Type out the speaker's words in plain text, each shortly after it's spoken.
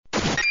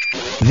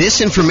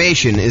This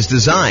information is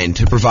designed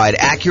to provide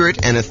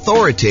accurate and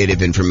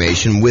authoritative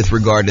information with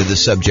regard to the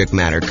subject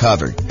matter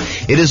covered.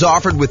 It is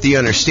offered with the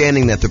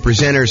understanding that the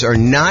presenters are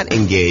not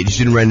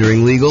engaged in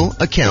rendering legal,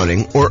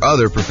 accounting, or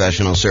other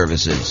professional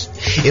services.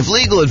 If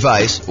legal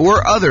advice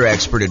or other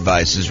expert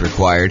advice is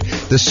required,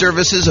 the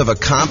services of a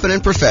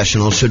competent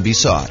professional should be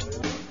sought.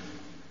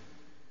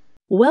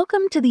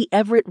 Welcome to the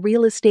Everett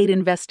Real Estate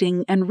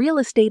Investing and Real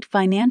Estate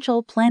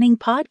Financial Planning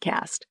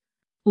Podcast.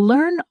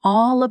 Learn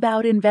all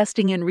about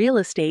investing in real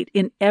estate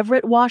in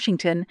Everett,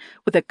 Washington,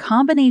 with a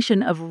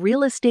combination of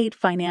real estate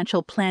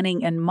financial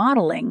planning and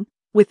modeling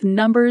with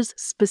numbers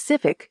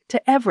specific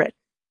to Everett,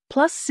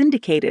 plus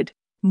syndicated,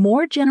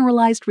 more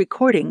generalized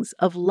recordings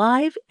of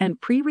live and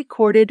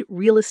pre-recorded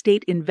real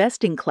estate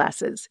investing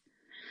classes.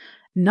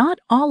 Not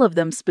all of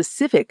them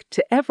specific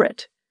to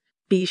Everett.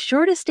 Be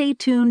sure to stay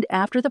tuned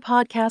after the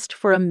podcast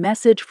for a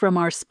message from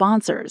our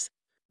sponsors.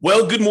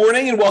 Well, good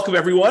morning and welcome,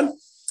 everyone.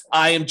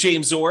 I am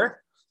James Orr.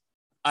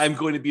 I'm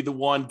going to be the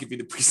one giving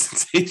the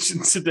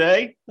presentation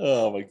today.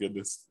 Oh, my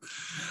goodness.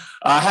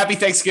 Happy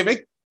Thanksgiving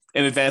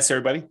in advance,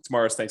 everybody.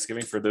 Tomorrow's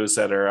Thanksgiving for those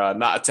that are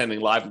not attending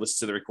live and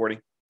listen to the recording.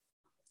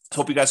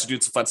 Hope you guys are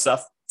doing some fun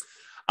stuff.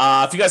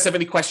 If you guys have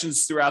any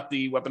questions throughout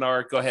the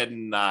webinar, go ahead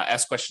and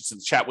ask questions in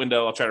the chat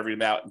window. I'll try to read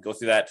them out and go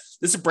through that.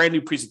 This is a brand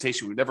new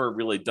presentation. We've never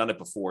really done it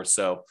before,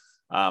 so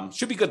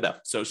should be good, though.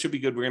 So it should be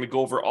good. We're going to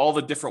go over all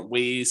the different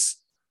ways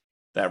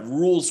that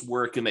rules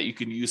work and that you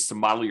can use to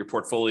model your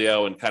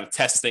portfolio and kind of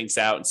test things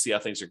out and see how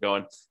things are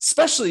going,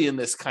 especially in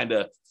this kind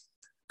of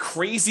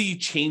crazy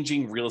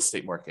changing real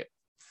estate market.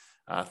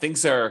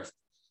 Things are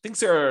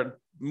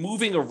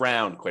moving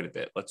around quite a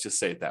bit. Let's just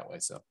say it that way.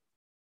 So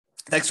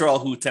thanks for all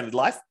who attended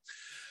live.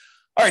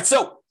 All right,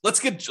 so let's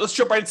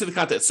jump right into the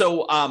content.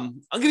 So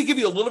I'm going to give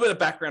you a little bit of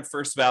background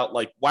first about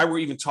like why we're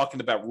even talking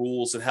about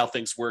rules and how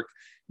things work.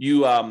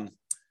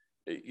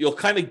 You'll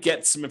kind of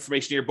get some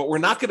information here, but we're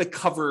not going to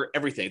cover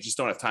everything. I just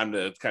don't have time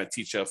to kind of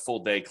teach a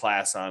full day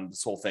class on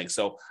this whole thing.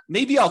 So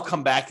maybe I'll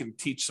come back and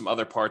teach some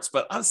other parts,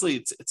 but honestly,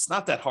 it's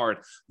not that hard.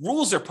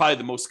 Rules are probably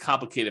the most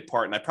complicated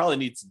part, and I probably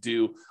need to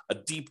do a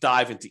deep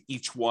dive into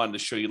each one to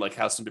show you like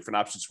how some different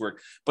options work.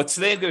 But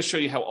today I'm going to show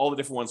you how all the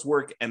different ones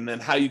work and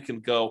then how you can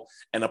go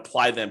and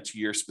apply them to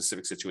your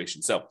specific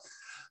situation. So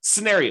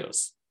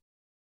scenarios.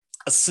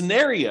 A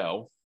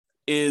scenario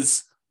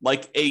is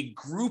like a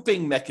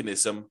grouping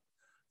mechanism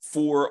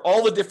for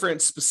all the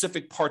different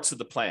specific parts of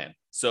the plan.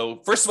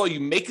 So first of all, you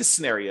make a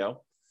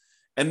scenario.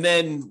 And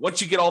then once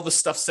you get all the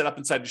stuff set up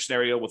inside your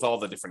scenario with all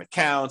the different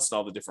accounts and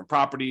all the different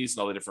properties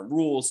and all the different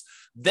rules,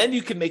 then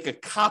you can make a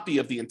copy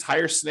of the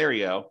entire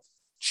scenario,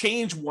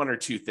 change one or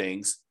two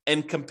things,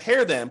 and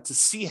compare them to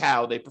see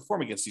how they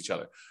perform against each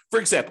other. For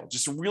example,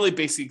 just a really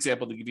basic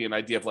example to give you an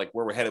idea of like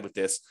where we're headed with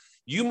this.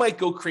 You might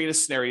go create a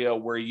scenario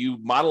where you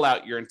model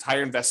out your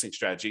entire investing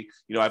strategy.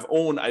 You know, I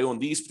own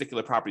these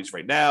particular properties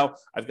right now.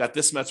 I've got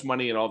this much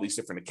money in all these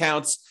different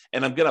accounts,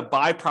 and I'm going to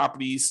buy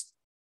properties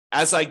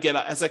as I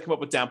come up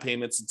with down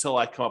payments until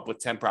I come up with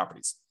 10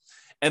 properties.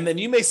 And then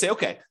you may say,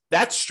 okay,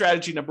 that's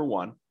strategy number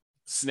one,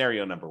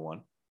 scenario number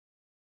one.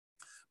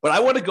 But I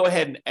want to go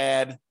ahead and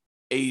add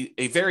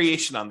a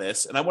variation on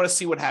this, and I want to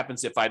see what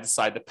happens if I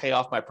decide to pay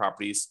off my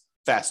properties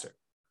faster.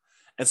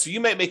 And so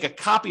you might make a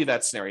copy of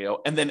that scenario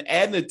and then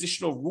add an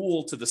additional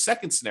rule to the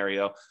second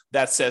scenario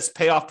that says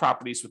pay off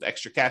properties with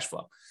extra cash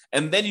flow.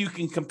 And then you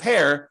can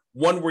compare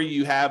one where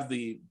you have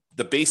the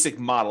basic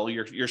model,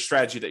 your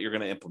strategy that you're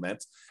going to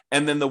implement,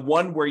 and then the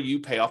one where you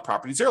pay off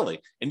properties early.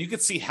 And you can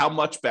see how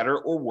much better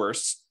or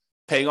worse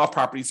paying off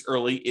properties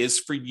early is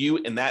for you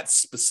in that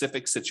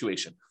specific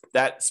situation,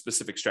 that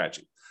specific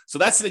strategy. So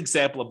that's an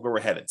example of where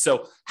we're headed.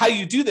 So how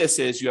you do this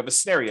is you have a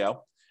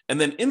scenario, and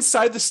then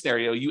inside the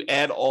scenario, you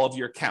add all of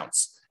your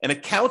accounts. And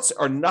accounts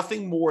are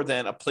nothing more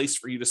than a place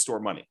for you to store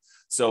money.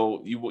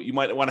 So you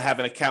might want to have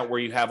an account where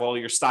you have all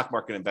your stock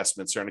market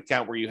investments, or an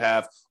account where you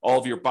have all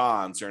of your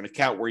bonds, or an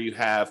account where you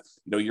have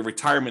your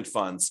retirement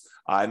funds,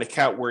 an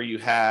account where you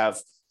have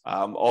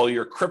all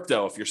your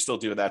crypto, if you're still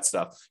doing that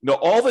stuff.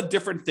 All the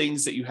different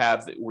things that you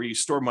have where you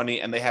store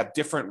money, and they have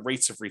different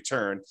rates of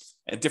return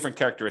and different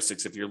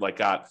characteristics. If you're like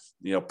got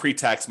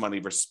pre-tax money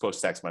versus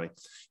post-tax money,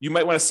 you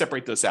might want to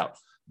separate those out.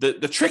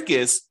 The trick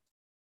is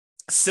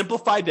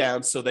simplify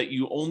down so that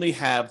you only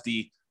have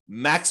the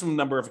maximum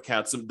number of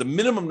accounts, the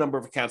minimum number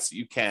of accounts that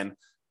you can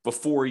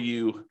before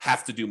you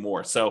have to do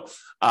more. So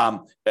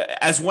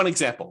as one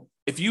example,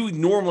 if you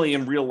normally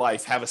in real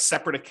life have a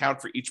separate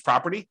account for each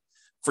property,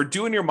 for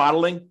doing your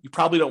modeling, you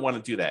probably don't want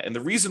to do that. And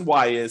the reason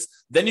why is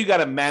then you got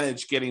to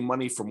manage getting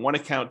money from one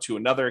account to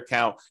another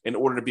account in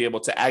order to be able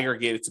to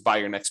aggregate it to buy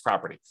your next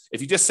property.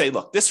 If you just say,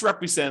 look, this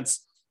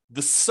represents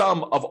the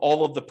sum of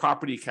all of the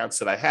property accounts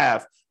that I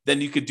have,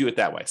 then you could do it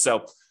that way.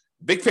 So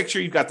big picture,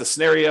 you've got the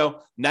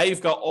scenario. Now you've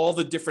got all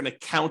the different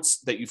accounts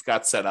that you've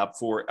got set up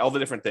for all the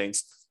different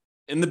things.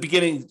 In the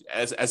beginning,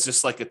 as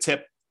just like a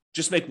tip,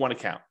 just make one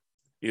account.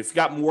 If you've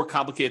got more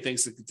complicated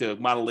things to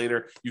model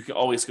later, you can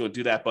always go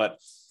do that. But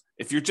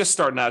if you're just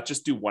starting out,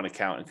 just do one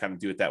account and kind of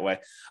do it that way.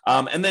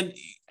 And then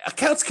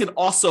accounts can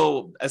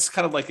also, as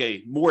kind of like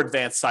a more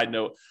advanced side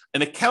note,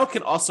 an account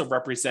can also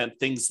represent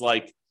things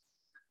like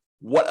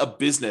what a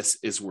business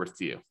is worth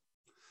to you.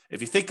 If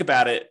you think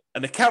about it,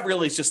 an account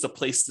really is just a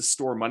place to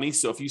store money.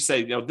 So if you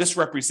say, this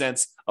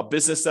represents a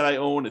business that I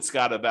own, it's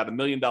got about $1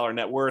 million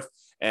net worth,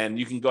 and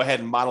you can go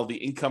ahead and model the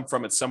income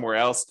from it somewhere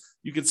else,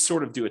 you can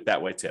sort of do it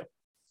that way too.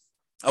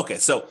 Okay,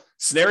 so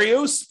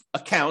scenarios,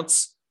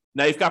 accounts,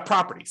 now you've got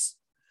properties.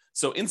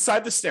 So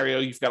inside the scenario,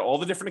 you've got all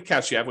the different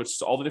accounts you have, which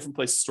is all the different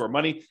places to store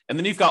money. And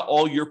then you've got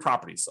all your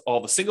properties,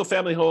 all the single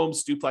family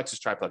homes, duplexes,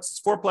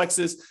 triplexes,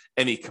 fourplexes,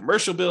 any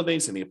commercial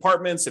buildings, any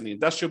apartments, any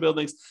industrial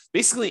buildings,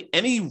 basically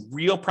any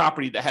real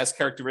property that has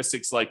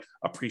characteristics like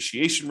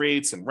appreciation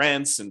rates and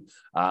rents and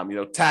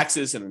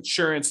taxes and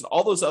insurance and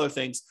all those other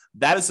things.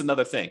 That is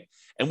another thing.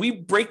 And we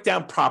break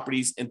down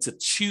properties into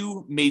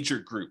two major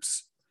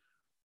groups.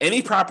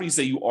 Any properties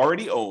that you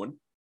already own.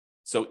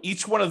 So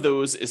each one of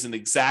those is an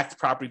exact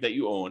property that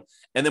you own.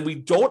 And then we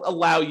don't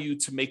allow you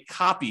to make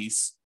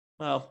copies.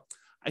 Well,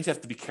 I just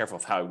have to be careful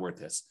of how I word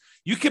this.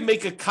 You can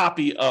make a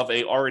copy of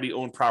a already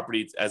owned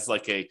property as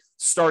like a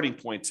starting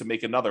point to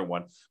make another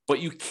one,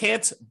 but you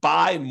can't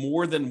buy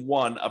more than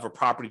one of a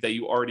property that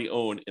you already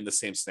own in the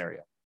same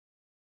scenario.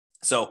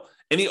 So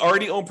any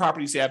already owned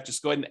properties you have,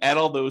 just go ahead and add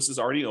all those as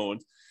already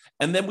owned.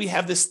 And then we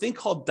have this thing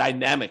called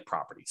dynamic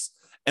properties.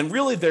 And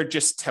really, they're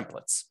just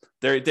templates.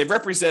 They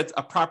represent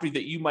a property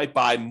that you might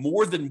buy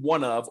more than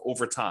one of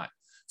over time.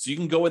 So you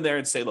can go in there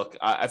and say, look,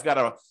 I've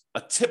got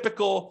a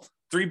typical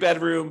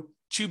 3-bedroom,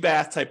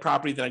 2-bath type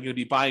property that I'm going to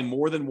be buying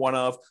more than one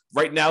of.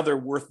 Right now, they're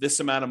worth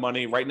this amount of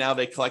money. Right now,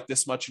 they collect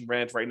this much in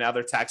rent. Right now,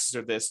 their taxes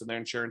are this and their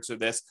insurance are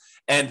this.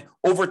 And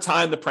over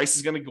time, the price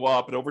is going to go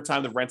up. And over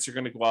time, the rents are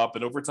going to go up.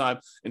 And over time,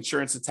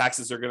 insurance and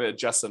taxes are going to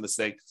adjust on this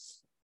thing.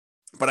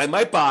 But I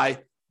might buy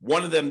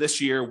one of them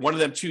this year, one of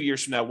them 2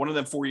 years from now, one of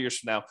them 4 years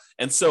from now.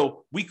 And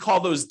so we call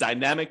those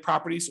dynamic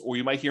properties, or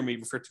you might hear me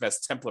refer to them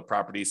as template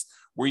properties,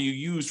 where you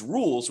use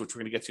rules, which we're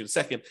going to get to in a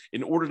second,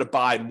 in order to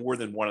buy more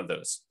than one of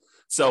those.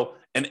 So,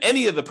 and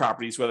any of the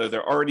properties, whether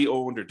they're already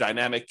owned or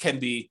dynamic, can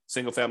be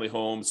single family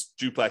homes,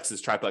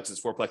 duplexes, triplexes,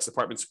 fourplexes,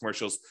 apartments,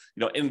 commercials,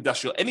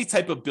 industrial, any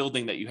type of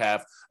building that you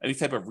have, any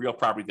type of real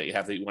property that you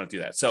have that you want to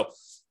do that. So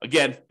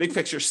again, big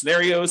picture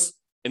scenarios,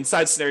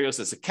 inside scenarios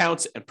as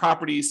accounts and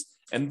properties.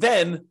 And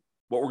then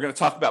what we're going to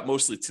talk about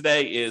mostly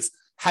today is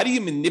how do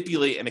you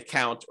manipulate an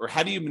account or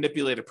how do you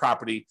manipulate a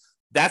property?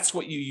 That's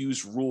what you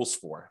use rules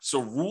for. So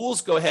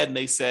rules go ahead and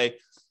they say,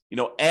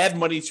 add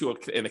money to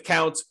an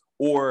account,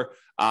 or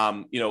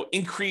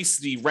increase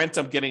the rent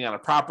I'm getting on a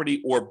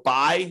property, or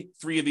buy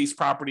 3 of these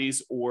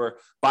properties, or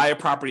buy a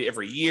property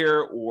every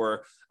year,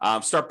 or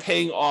start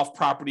paying off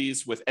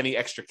properties with any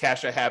extra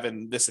cash I have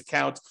in this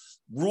account.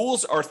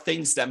 Rules are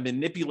things that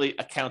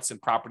manipulate accounts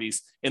and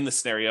properties in the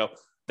scenario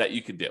that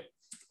you can do.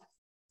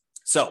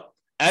 So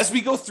as we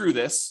go through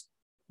this,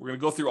 we're going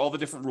to go through all the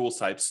different rules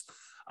types.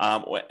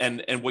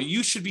 And what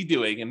you should be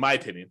doing, in my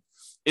opinion,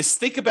 is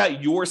think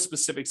about your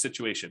specific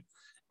situation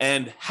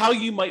and how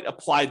you might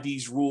apply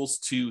these rules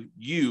to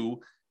you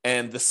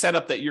and the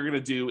setup that you're going to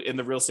do in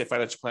the Real Estate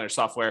Financial Planner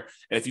software.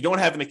 And if you don't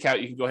have an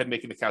account, you can go ahead and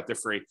make an account. They're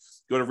free.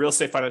 Go to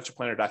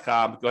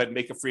realestatefinancialplanner.com, go ahead and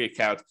make a free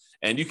account.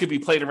 And you could be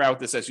playing around with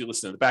this as you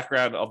listen in the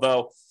background,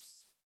 although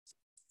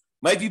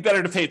might be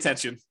better to pay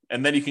attention,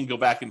 and then you can go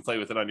back and play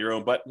with it on your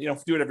own. But, do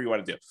whatever you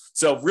want to do.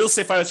 So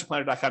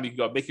realestatefinancialplanner.com, you can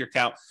go and make your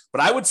account.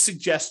 But I would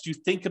suggest you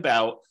think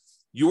about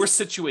your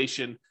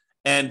situation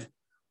and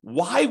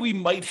why we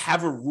might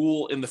have a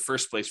rule in the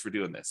first place for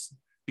doing this.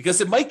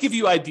 Because it might give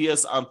you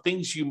ideas on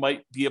things you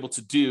might be able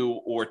to do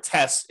or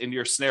test in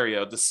your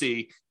scenario to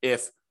see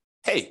if,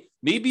 hey,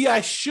 maybe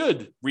I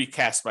should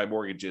recast my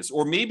mortgages,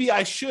 or maybe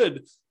I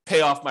should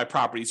pay off my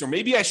properties, or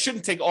maybe I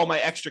shouldn't take all my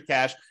extra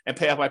cash and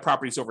pay off my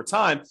properties over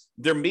time.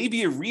 There may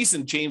be a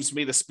reason James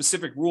made a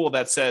specific rule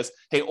that says,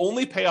 hey,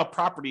 only pay off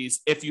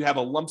properties if you have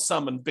a lump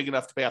sum and big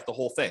enough to pay off the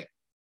whole thing,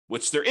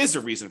 which there is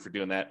a reason for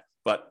doing that,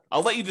 but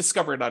I'll let you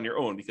discover it on your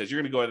own because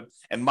you're going to go ahead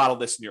and model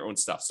this in your own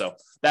stuff. So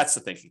that's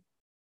the thinking.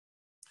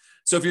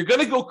 So if you're going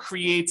to go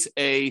create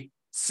a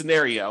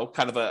scenario,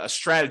 kind of a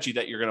strategy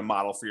that you're going to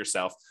model for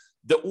yourself,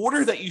 the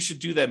order that you should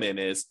do them in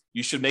is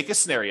you should make a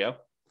scenario.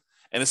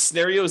 And a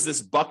scenario is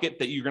this bucket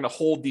that you're going to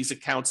hold these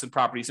accounts and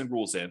properties and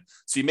rules in.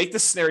 So you make the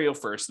scenario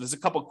first. There's a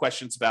couple of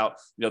questions about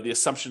the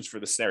assumptions for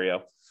the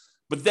scenario.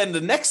 But then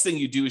the next thing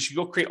you do is you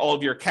go create all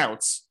of your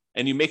accounts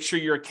and you make sure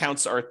your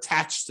accounts are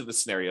attached to the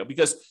scenario,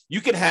 because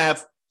you can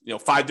have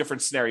 5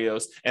 different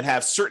scenarios and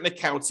have certain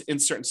accounts in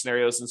certain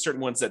scenarios and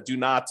certain ones that do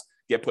not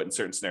get put in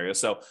certain scenarios.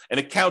 So an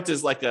account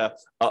is like a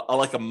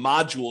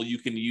module you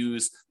can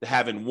use to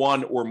have in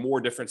one or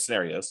more different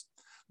scenarios.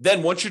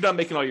 Then once you're done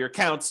making all your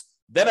accounts,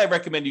 then I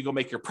recommend you go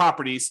make your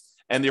properties,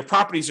 and your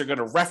properties are going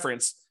to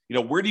reference,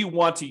 where do you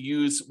want to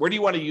use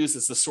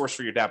as the source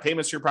for your down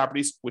payments for your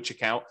properties, which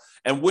account,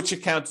 and which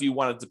account do you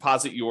want to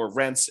deposit your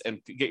rents and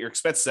get your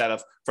expenses out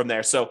of from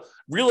there. So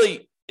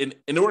really,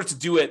 in order to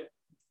do it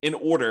in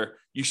order.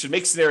 You should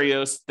make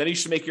scenarios, then you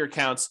should make your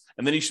accounts,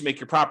 and then you should make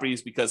your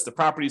properties, because the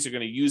properties are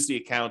going to use the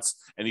accounts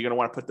and you're going to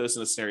want to put those in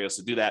the scenarios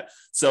to do that.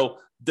 So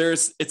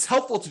it's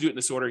helpful to do it in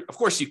this order. Of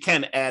course, you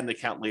can add an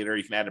account later.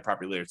 You can add a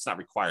property later. It's not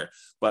required,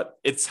 but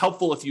it's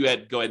helpful if you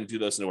go ahead and do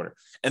those in order.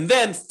 And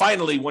then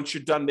finally, once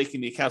you're done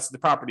making the accounts of the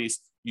properties,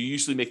 you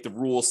usually make the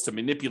rules to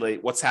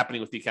manipulate what's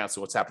happening with the accounts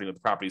and what's happening with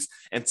the properties.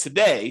 And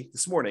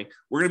this morning,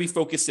 we're going to be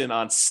focused in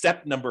on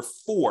step number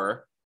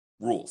 4,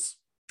 rules.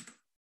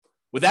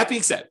 With that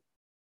being said,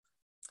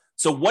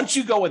 so once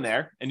you go in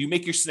there and you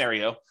make your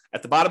scenario,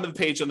 at the bottom of the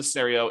page on the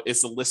scenario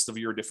is the list of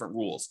your different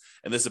rules.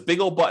 And there's a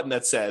big old button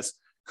that says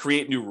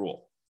create new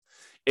rule.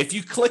 If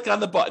you click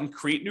on the button,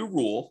 create new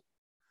rule,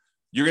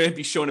 you're going to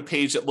be shown a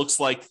page that looks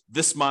like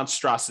this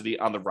monstrosity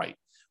on the right,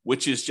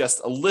 which is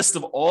just a list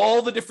of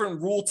all the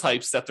different rule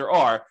types that there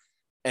are.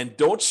 And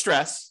don't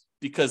stress,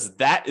 because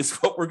that is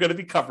what we're going to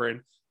be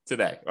covering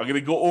today. I'm going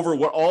to go over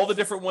what all the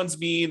different ones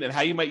mean and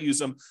how you might use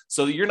them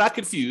so that you're not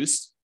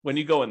confused when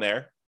you go in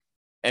there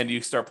and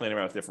you start playing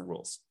around with different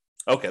rules.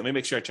 Okay, let me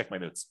make sure I check my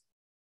notes.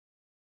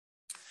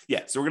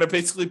 Yeah, so we're going to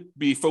basically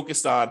be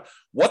focused on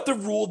what the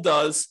rule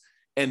does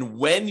and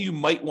when you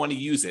might want to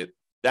use it.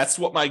 That's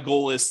what my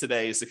goal is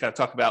today, is to kind of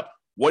talk about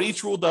what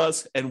each rule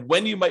does and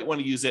when you might want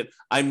to use it.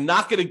 I'm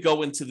not going to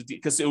go into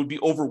because it would be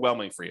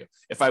overwhelming for you.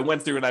 If I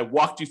went through and I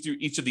walked you through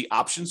each of the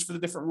options for the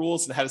different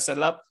rules and how to set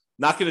it up,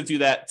 not going to do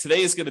that.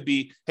 Today is going to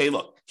be, hey,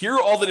 look, here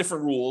are all the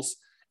different rules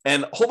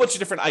and a whole bunch of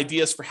different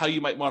ideas for how you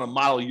might want to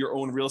model your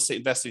own real estate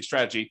investing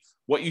strategy,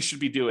 what you should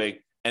be doing,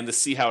 and to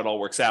see how it all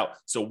works out.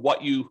 So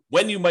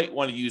when you might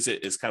want to use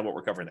it is kind of what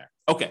we're covering there.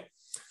 Okay.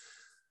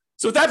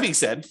 So with that being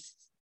said,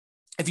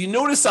 if you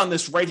notice on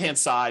this right-hand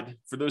side,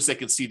 for those that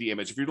can see the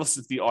image, if you're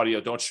listening to the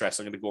audio, don't stress.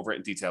 I'm going to go over it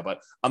in detail.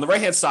 But on the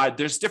right-hand side,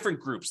 there's different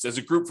groups. There's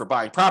a group for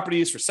buying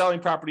properties, for selling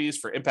properties,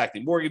 for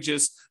impacting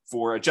mortgages,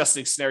 for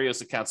adjusting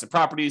scenarios, accounts, and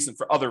properties, and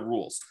for other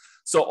rules.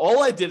 So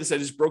all I did is I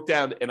just broke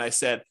down and I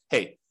said,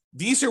 hey,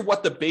 these are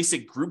what the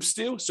basic groups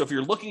do. So if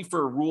you're looking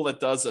for a rule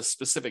that does a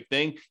specific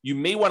thing, you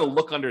may want to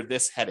look under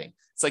this heading.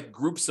 It's like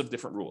groups of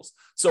different rules.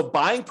 So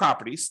buying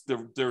properties,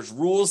 there's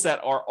rules that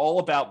are all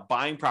about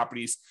buying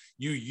properties.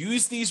 You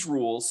use these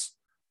rules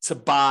to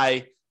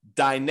buy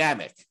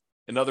dynamic.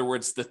 In other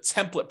words, the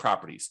template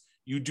properties.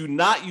 You do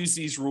not use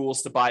these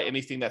rules to buy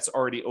anything that's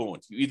already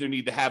owned. You either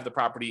need to have the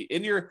property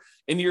in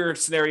your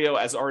scenario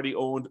as already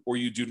owned, or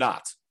you do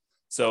not.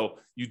 So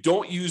you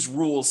don't use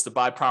rules to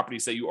buy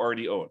properties that you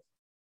already own.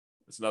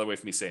 That's another way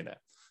for me saying that.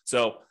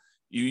 So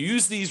you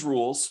use these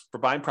rules for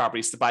buying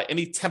properties to buy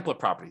any template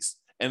properties.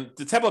 And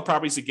the template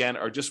properties, again,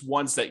 are just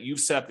ones that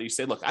you've set up that you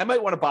say, look, I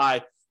might want to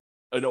buy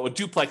a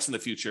duplex in the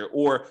future,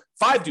 or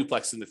 5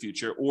 duplexes in the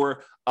future,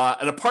 or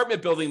an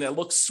apartment building that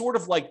looks sort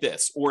of like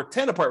this, or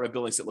 10 apartment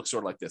buildings that look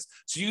sort of like this.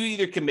 So you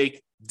either can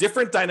make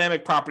different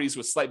dynamic properties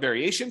with slight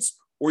variations,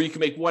 or you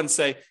can make one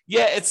say,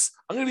 yeah,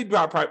 I'm going to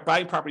be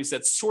buying properties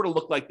that sort of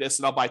look like this,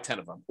 and I'll buy 10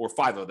 of them, or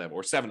 5 of them,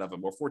 or 7 of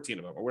them, or 14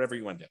 of them, or whatever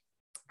you want to do.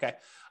 Okay.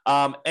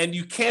 And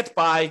you can't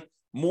buy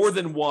more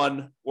than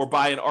one or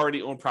buy an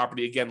already owned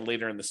property again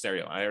later in the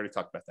scenario. I already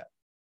talked about that.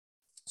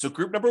 So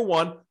group number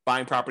 1,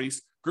 buying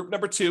properties. Group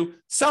number 2,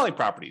 selling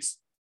properties.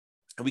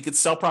 And we could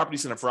sell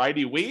properties in a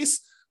variety of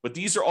ways, but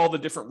these are all the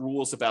different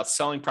rules about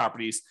selling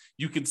properties.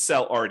 You can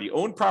sell already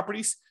owned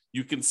properties.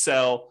 You can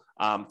sell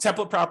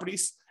template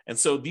properties. And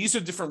so these are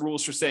different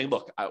rules for saying,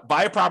 look,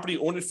 buy a property,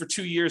 own it for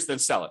 2 years, then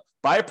sell it.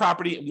 Buy a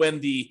property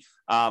when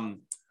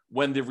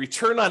the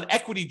return on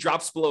equity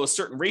drops below a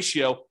certain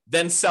ratio,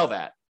 then sell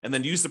that, and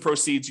then use the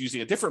proceeds using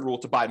a different rule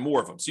to buy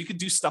more of them. So you can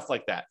do stuff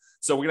like that.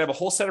 So we're going to have a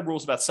whole set of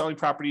rules about selling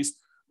properties.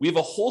 We have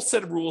a whole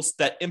set of rules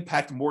that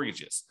impact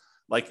mortgages,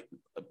 like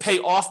pay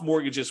off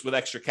mortgages with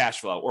extra cash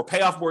flow, or pay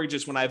off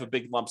mortgages when I have a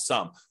big lump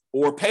sum,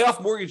 or pay off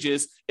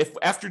mortgages if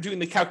after doing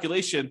the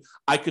calculation,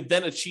 I could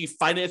then achieve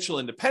financial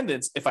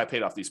independence if I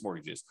paid off these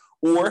mortgages,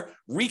 or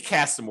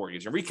recast a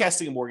mortgage. And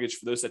recasting a mortgage,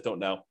 for those that don't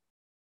know,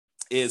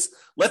 is,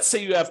 let's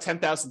say you have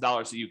 $10,000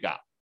 that you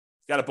got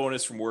a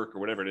bonus from work or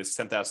whatever it is,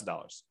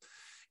 $10,000.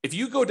 If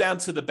you go down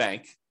to the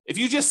bank,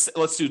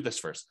 let's do this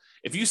first.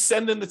 If you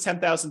send in the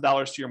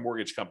 $10,000 to your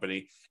mortgage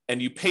company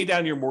and you pay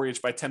down your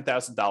mortgage by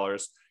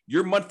 $10,000,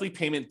 your monthly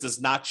payment does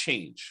not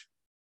change.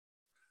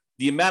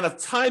 The amount of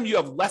time you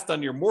have left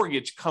on your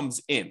mortgage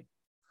comes in.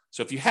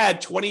 So if you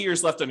had 20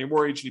 years left on your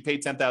mortgage and you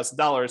paid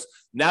 $10,000,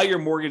 now your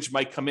mortgage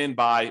might come in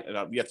by,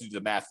 you have to do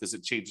the math because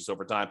it changes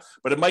over time,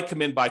 but it might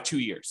come in by 2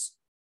 years.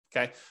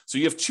 Okay. So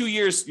you have 2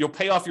 years, you'll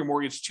pay off your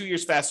mortgage 2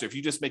 years faster if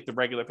you just make the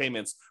regular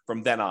payments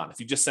from then on,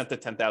 if you just sent the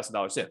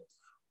 $10,000 in.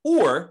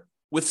 Or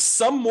with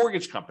some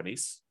mortgage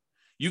companies,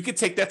 you could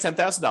take that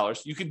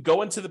 $10,000, you could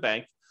go into the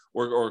bank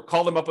or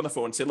call them up on the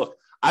phone and say, look,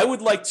 I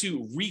would like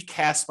to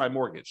recast my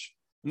mortgage.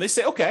 And they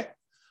say, okay,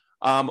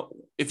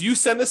 if you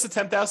send us the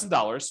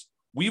 $10,000,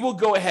 we will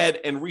go ahead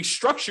and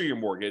restructure your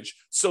mortgage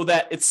so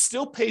that it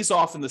still pays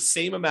off in the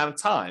same amount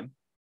of time,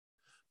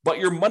 but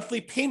your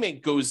monthly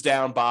payment goes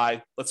down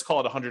by, let's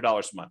call it $100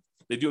 a month.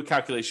 They do a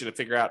calculation to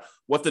figure out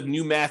what the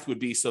new math would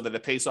be so that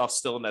it pays off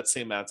still in that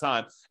same amount of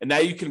time. And now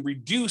you can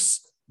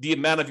reduce the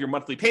amount of your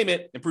monthly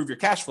payment, improve your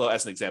cash flow,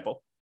 as an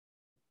example,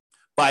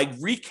 by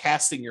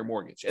recasting your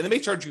mortgage. And they may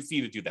charge you a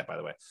fee to do that, by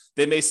the way.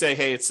 They may say,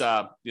 hey, it's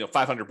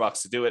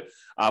 $500 to do it,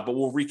 but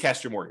we'll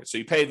recast your mortgage. So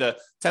you pay the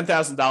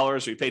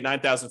 $10,000 or you pay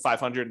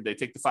 $9,500 and they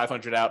take the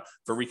 $500 out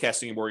for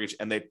recasting your mortgage,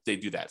 and they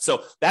do that.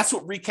 So that's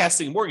what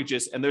recasting a mortgage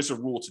is, and there's a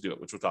rule to do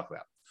it, which we'll talk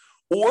about.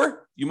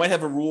 Or you might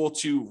have a rule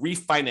to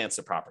refinance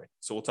a property.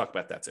 So we'll talk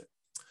about that too.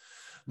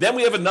 Then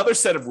we have another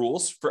set of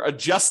rules for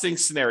adjusting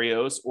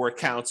scenarios or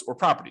accounts or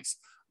properties.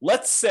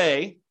 Let's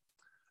say,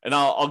 and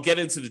I'll get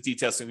into the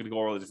details, so I'm going to go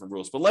over all the different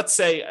rules. But let's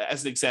say,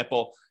 as an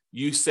example,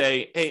 you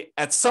say, hey,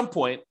 at some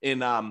point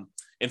in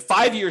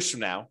 5 years from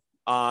now,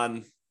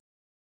 on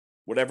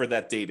whatever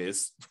that date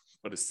is,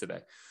 what is today?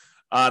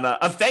 On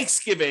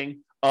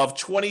Thanksgiving of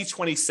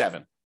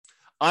 2027,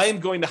 I am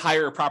going to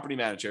hire a property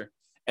manager,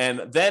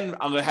 and then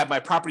I'm going to have my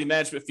property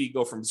management fee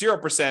go from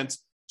 0%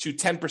 to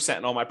 10%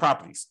 in all my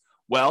properties.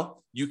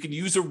 Well, you can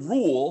use a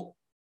rule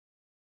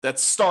that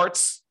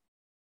starts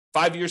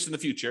 5 years in the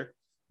future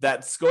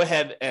that's go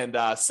ahead and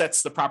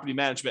sets the property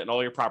management in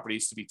all your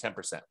properties to be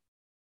 10%.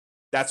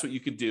 That's what you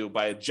can do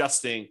by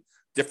adjusting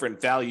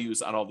different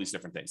values on all these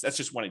different things. That's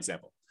just one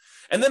example.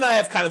 And then I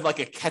have kind of like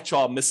a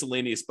catch-all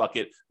miscellaneous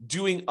bucket,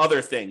 doing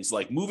other things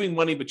like moving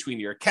money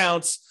between your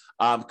accounts,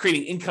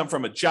 creating income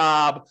from a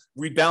job,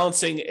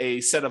 rebalancing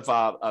a set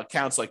of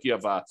accounts, like you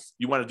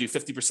want to do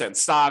 50%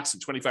 stocks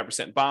and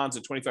 25% bonds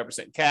and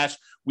 25% cash.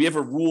 We have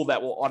a rule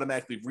that will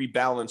automatically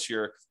rebalance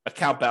your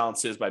account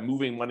balances by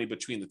moving money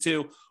between the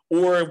two.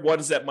 Or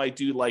ones that might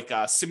do like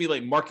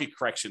simulate market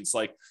corrections.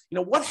 Like,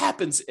 what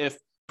happens if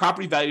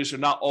property values are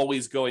not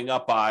always going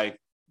up by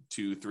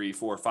 2, 3,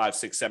 4, 5,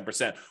 6,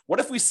 7%? What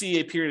if we see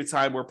a period of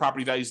time where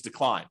property values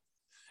decline?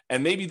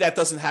 And maybe that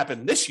doesn't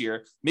happen this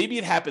year. Maybe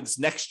it happens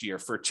next year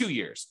for 2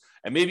 years.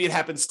 And maybe it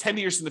happens 10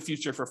 years in the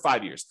future for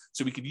 5 years.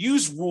 So we could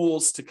use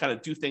rules to kind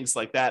of do things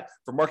like that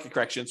for market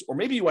corrections. Or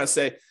maybe you want to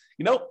say,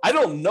 I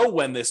don't know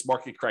when this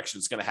market correction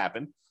is going to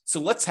happen, so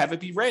let's have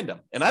it be random.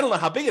 And I don't know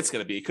how big it's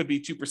going to be. It could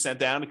be 2%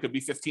 down. It could be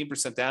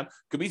 15% down. It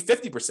could be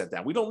 50%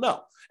 down. We don't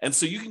know. And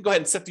so you can go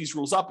ahead and set these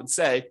rules up and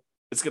say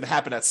it's going to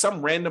happen at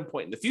some random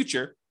point in the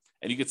future,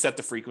 and you could set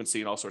the frequency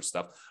and all sorts of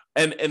stuff.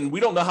 And we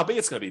don't know how big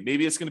it's going to be.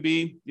 Maybe it's going to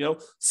be,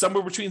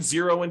 somewhere between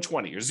 0 and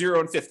 20 or 0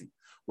 and 50,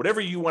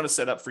 whatever you want to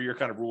set up for your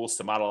kind of rules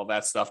to model all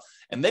that stuff.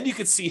 And then you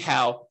can see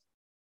how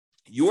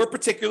your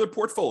particular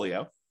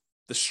portfolio,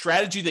 the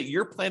strategy that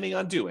you're planning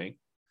on doing,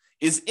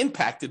 is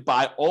impacted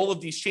by all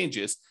of these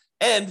changes.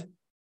 And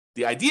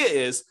the idea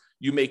is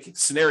you make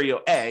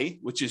scenario A,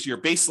 which is your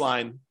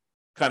baseline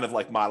kind of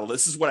like model.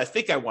 This is what I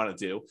think I want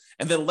to do.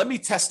 And then let me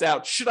test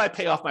out, should I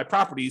pay off my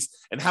properties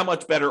and how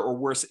much better or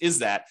worse is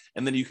that?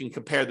 And then you can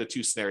compare the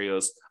two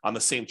scenarios on the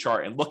same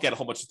chart and look at a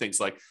whole bunch of things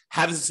like,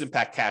 how does this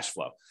impact cash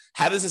flow?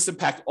 How does this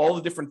impact all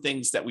the different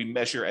things that we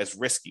measure as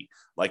risky,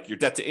 like your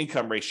debt to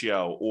income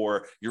ratio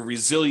or your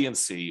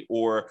resiliency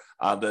or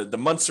the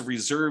months of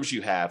reserves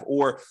you have,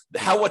 or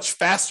how much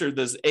faster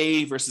does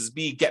A versus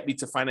B get me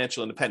to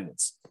financial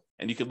independence?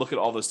 And you can look at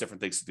all those different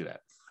things to do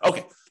that.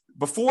 Okay.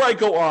 Before I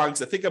go on,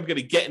 because I think I'm going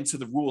to get into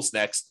the rules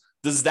next,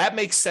 does that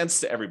make sense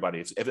to everybody?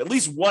 If at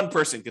least one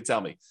person can tell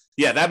me,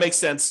 yeah, that makes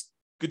sense.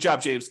 Good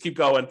job, James. Keep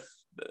going.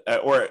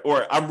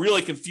 Or I'm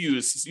really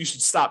confused. You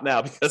should stop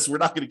now because we're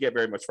not going to get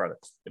very much further.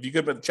 If you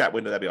could put the chat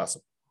window, that'd be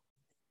awesome.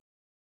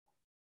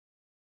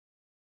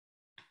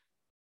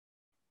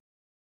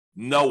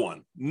 No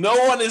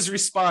one is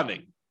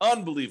responding.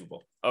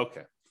 Unbelievable.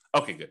 Okay,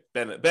 good.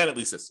 Ben at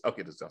least is.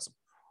 Okay, that's awesome.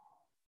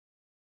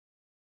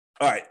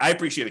 All right, I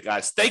appreciate it,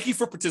 guys. Thank you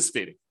for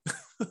participating.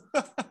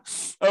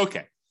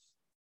 Okay.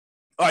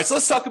 All right, so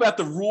let's talk about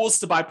the rules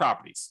to buy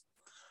properties.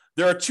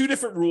 There are two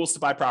different rules to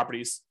buy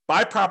properties.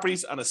 Buy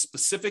properties on a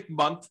specific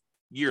month,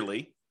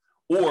 yearly,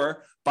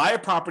 or buy a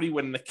property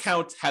when an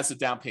account has a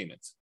down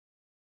payment.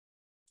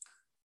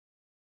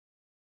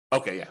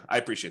 Okay, yeah, I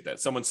appreciate that.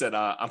 Someone said,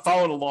 I'm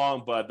following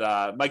along,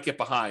 but might get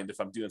behind if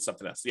I'm doing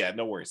something else. Yeah,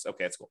 no worries.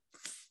 Okay, that's cool.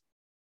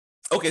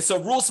 Okay,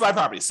 so rules to buy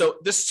properties. So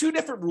there's two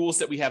different rules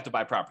that we have to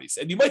buy properties.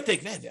 And you might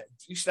think, man,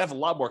 you should have a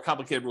lot more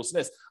complicated rules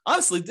than this.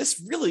 Honestly,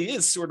 this really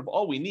is sort of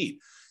all we need.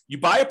 You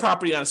buy a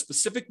property on a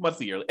specific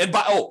monthly year. And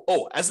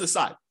as an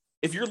aside,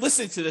 if you're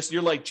listening to this and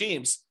you're like,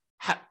 James,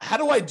 how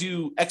do I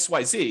do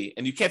XYZ?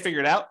 And you can't figure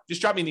it out, just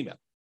drop me an email.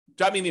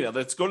 Drop me an email.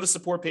 Let's go to the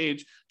support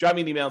page, drop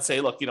me an email and say,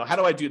 look, how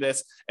do I do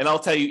this? And I'll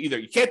tell you either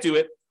you can't do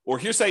it, or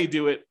here's how you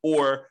do it,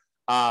 or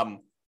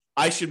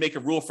I should make a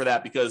rule for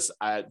that because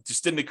it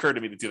just didn't occur to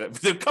me to do that.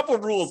 But a couple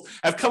of rules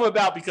have come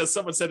about because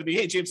someone said to me,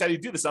 hey, James, how do you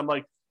do this? I'm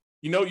like,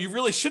 you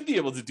really should be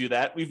able to do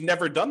that. We've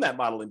never done that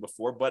modeling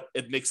before, but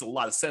it makes a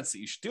lot of sense that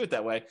you should do it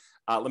that way.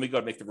 Let me go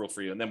and make the rule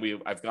for you. And then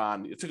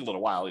it took a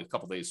little while, a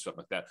couple of days, something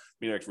like that.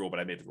 We didn't make the rule, but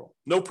I made the rule.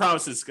 No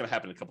promises it's going to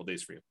happen in a couple of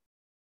days for you.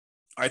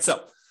 All right,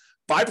 so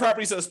buy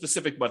properties on a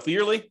specific monthly,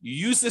 yearly.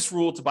 You use this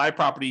rule to buy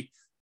property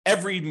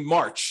every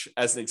March,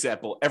 as an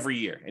example, every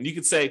year. And you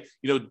could say,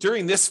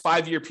 during this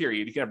 5-year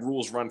period, you can have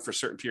rules run for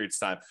certain periods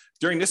of time.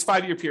 During this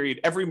 5-year period,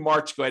 every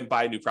March, go ahead and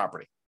buy a new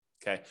property.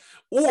 Okay.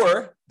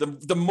 Or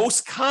the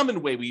most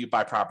common way we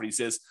buy properties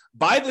is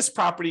buy this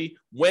property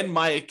when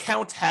my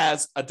account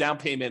has a down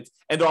payment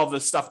and all the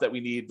stuff that we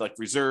need, like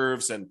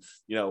reserves and,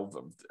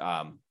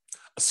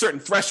 a certain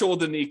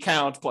threshold in the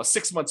account, plus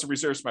 6 months of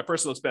reserves for my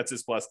personal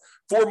expenses, plus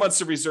 4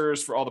 months of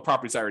reserves for all the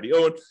properties I already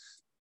own,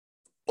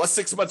 plus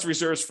 6 months of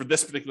reserves for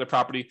this particular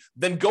property.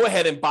 Then go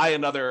ahead and buy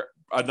another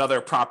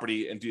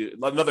property and do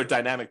another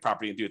dynamic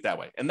property and do it that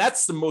way. And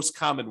that's the most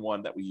common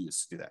one that we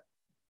use to do that.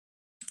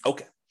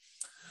 Okay.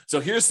 So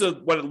here's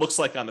what it looks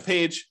like on the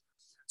page.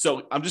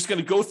 So I'm just going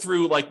to go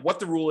through like what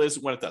the rule is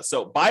when it does.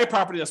 So buy a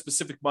property in a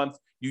specific month.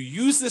 You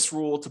use this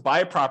rule to buy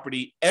a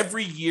property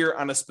every year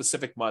on a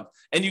specific month.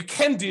 And you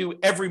can do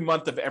every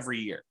month of every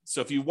year.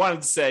 So if you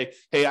wanted to say,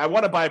 hey, I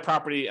want to buy a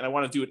property and I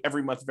want to do it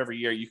every month of every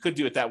year, you could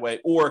do it that way,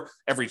 or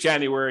every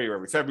January or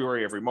every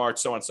February, every March,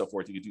 so on and so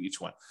forth. You could do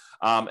each one.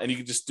 And you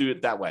can just do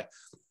it that way.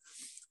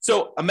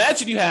 So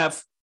imagine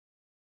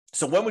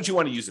so when would you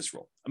want to use this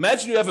rule?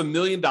 Imagine you have $1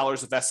 million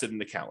invested in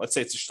an account. Let's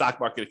say it's a stock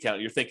market account.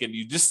 You're thinking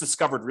you just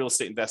discovered real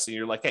estate investing.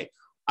 You're like, hey,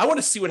 I want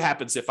to see what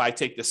happens if I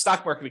take the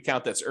stock market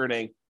account that's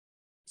earning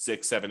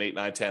 6, 7, 8,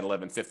 9, 10,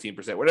 11,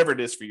 15%, whatever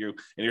it is for you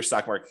in your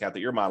stock market account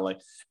that you're modeling.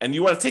 And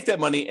you want to take that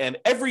money and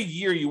every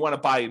year you want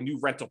to buy a new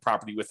rental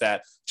property with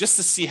that just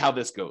to see how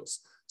this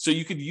goes. So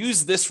you could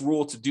use this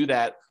rule to do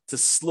that, to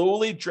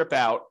slowly drip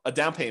out a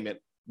down payment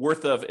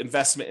worth of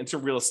investment into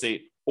real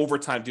estate over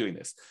time doing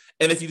this.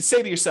 And if you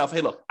say to yourself,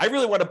 hey, look, I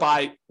really want to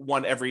buy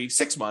one every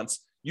 6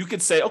 months, you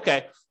could say,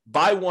 okay,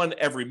 buy one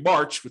every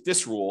March with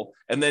this rule.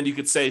 And then you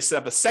could set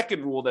up a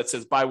second rule that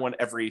says buy one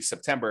every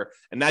September.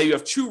 And now you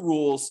have 2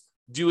 rules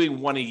doing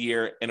one a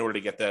year in order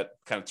to get that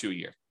kind of 2 a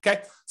year.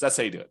 Okay. So that's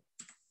how you do it.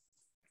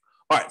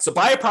 All right. So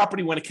buy a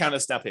property when account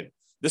has down payment.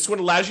 This one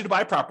allows you to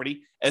buy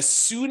property as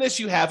soon as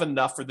you have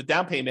enough for the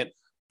down payment,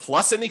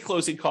 plus any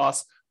closing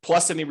costs,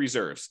 plus any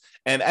reserves.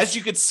 And as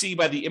you can see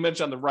by the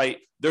image on the right,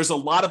 there's a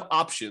lot of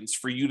options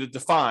for you to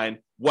define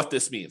what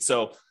this means.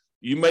 So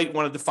you might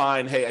want to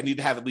define, hey, I need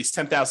to have at least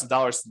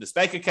 $10,000 in this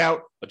bank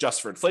account,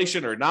 adjust for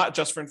inflation or not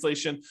adjust for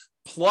inflation,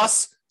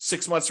 plus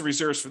 6 months of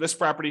reserves for this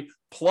property,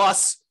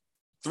 plus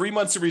 3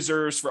 months of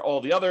reserves for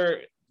all the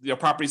other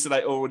properties that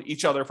I own,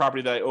 each other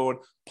property that I own,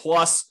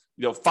 plus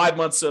 5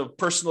 months of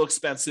personal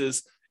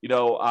expenses,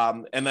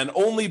 and then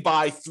only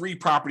buy 3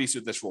 properties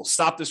with this rule.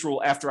 Stop this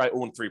rule after I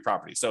own 3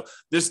 properties. So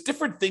there's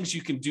different things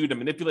you can do to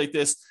manipulate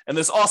this. And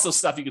there's also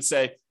stuff you could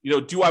say,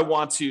 do I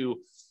want to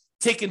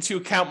take into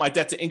account my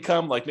debt to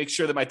income, like make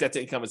sure that my debt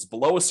to income is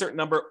below a certain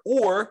number?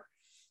 Or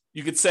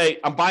you could say,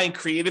 I'm buying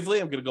creatively.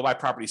 I'm going to go buy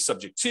properties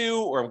subject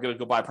to, or I'm going to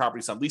go buy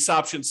properties on lease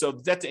options. So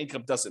the debt to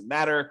income doesn't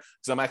matter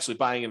because I'm actually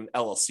buying an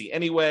LLC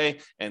anyway.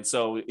 And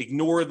so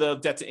ignore the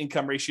debt to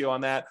income ratio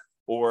on that,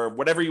 or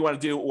whatever you want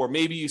to do. Or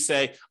maybe you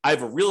say, I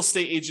have a real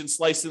estate agent's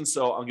license,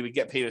 so I'm going to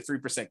get paid a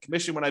 3%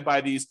 commission when I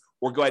buy these,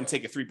 or go ahead and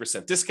take a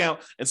 3% discount.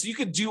 And so you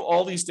could do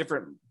all these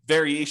different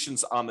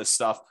variations on this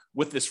stuff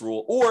with this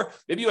rule. Or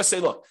maybe you say,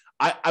 look,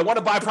 I want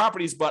to buy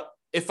properties, but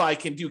if I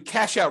can do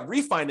cash out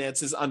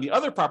refinances on the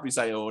other properties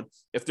I own,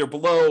 if they're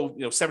below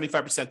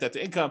 75% debt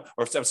to income,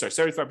 or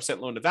 75%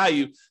 loan to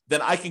value,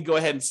 then I can go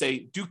ahead and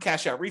say, do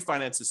cash out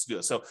refinances to do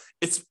it. So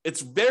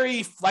it's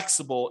very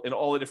flexible in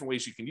all the different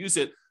ways you can use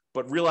it,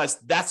 but realize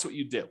that's what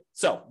you do.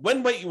 So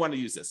when might you want to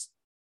use this?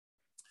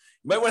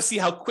 You might want to see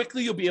how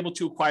quickly you'll be able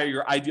to acquire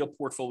your ideal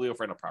portfolio of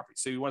rental property.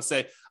 So you want to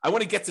say, I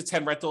want to get to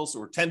 10 rentals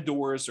or 10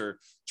 doors or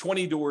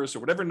 20 doors or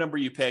whatever number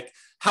you pick.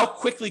 How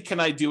quickly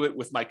can I do it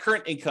with my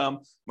current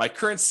income, my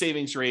current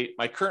savings rate,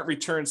 my current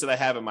returns that I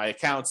have in my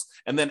accounts?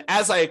 And then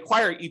as I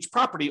acquire each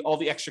property, all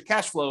the extra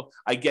cash flow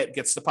I get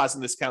gets deposited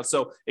in this account.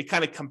 So it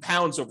kind of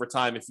compounds over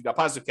time if you got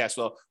positive cash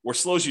flow, or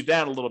slows you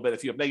down a little bit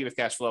if you have negative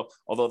cash flow,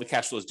 although the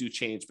cash flows do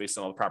change based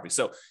on all the properties.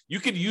 So you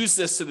could use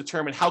this to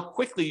determine how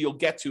quickly you'll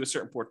get to a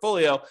certain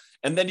portfolio.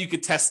 And then you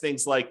could test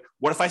things like,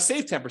 what if I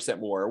save 10%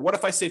 more? Or what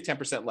if I save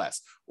 10%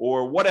 less?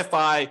 Or what if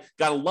I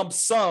got a lump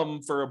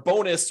sum for a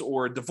bonus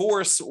or a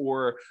divorce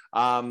or,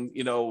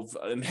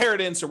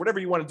 inheritance or whatever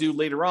you want to do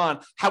later on?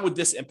 How would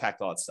this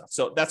impact all that stuff?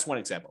 So that's one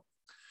example.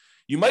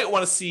 You might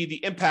want to see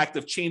the impact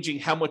of changing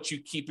how much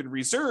you keep in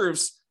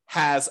reserves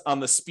has on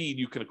the speed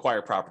you can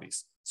acquire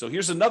properties. So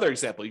here's another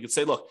example. You could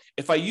say, look,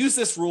 if I use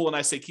this rule and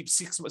I say keep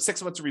six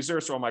months of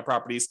reserves for all my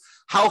properties,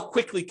 how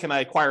quickly can I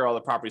acquire all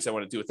the properties I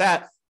want to do with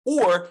that?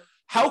 Or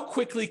how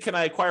quickly can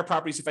I acquire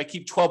properties if I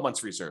keep 12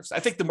 months reserves? I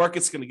think the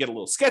market's going to get a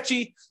little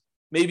sketchy.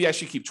 Maybe I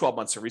should keep 12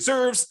 months of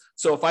reserves.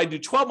 So if I do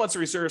 12 months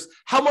of reserves,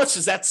 how much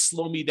does that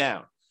slow me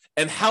down?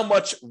 And how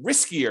much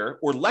riskier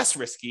or less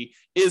risky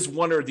is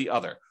one or the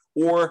other?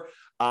 Or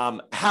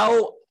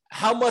how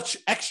much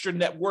extra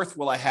net worth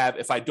will I have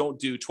if I don't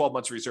do 12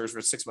 months of reserves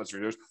versus 6 months of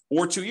reserves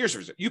or 2 years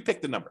of reserves? You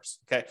pick the numbers,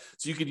 okay?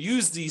 So you could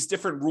use these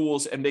different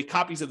rules and make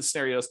copies of the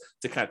scenarios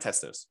to kind of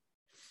test those.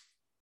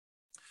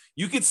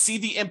 You could see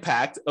the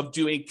impact of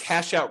doing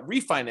cash out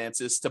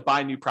refinances to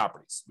buy new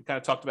properties. We kind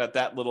of talked about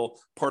that little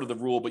part of the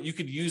rule, but you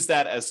could use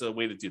that as a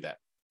way to do that.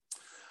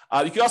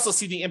 You can also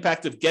see the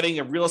impact of getting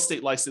a real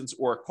estate license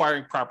or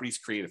acquiring properties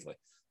creatively.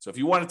 So if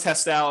you want to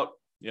test out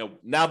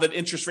Now that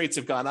interest rates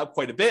have gone up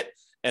quite a bit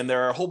and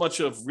there are a whole bunch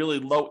of really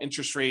low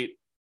interest rate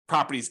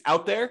properties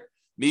out there,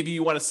 maybe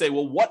you want to say,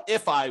 well, what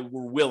if I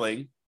were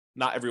willing,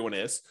 not everyone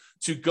is,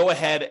 to go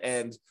ahead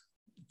and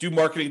do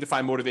marketing to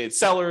find motivated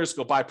sellers,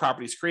 go buy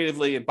properties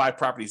creatively and buy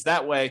properties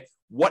that way?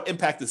 What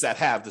impact does that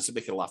have? Does it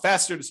make it a lot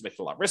faster? Does it make it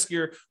a lot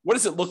riskier? What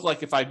does it look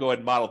like if I go ahead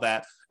and model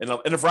that in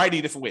a variety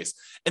of different ways?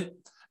 And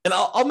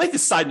I'll make a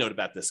side note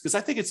about this because I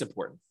think it's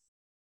important.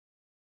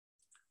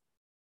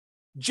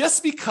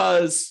 Just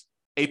because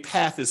a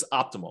path is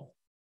optimal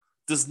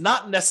does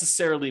not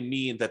necessarily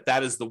mean that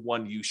that is the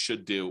one you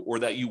should do or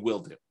that you will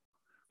do,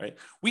 right?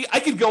 I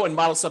could go and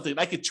model something and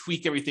I could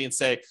tweak everything and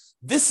say,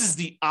 this is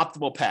the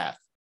optimal path,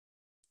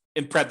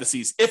 in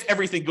parentheses, if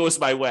everything goes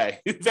my way,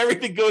 if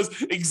everything goes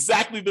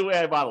exactly the way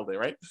I modeled it,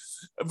 right?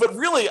 But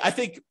really, I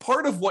think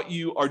part of what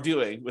you are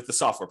doing with the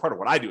software, part of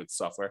what I do with the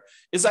software,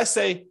 is I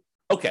say,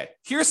 okay,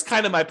 here's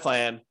kind of my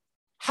plan.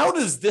 How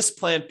does this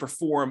plan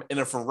perform in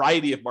a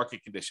variety of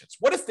market conditions?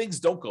 What if things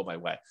don't go my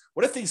way?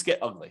 What if things get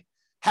ugly?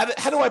 How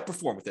do I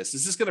perform with this?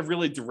 Is this going to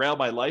really derail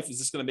my life? Is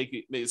this going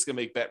to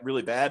make that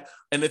really bad?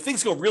 And if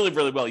things go really,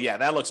 really well, yeah,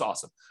 that looks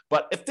awesome.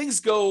 But if things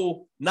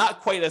go not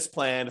quite as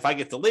planned, if I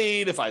get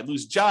delayed, if I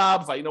lose a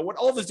job, if I, what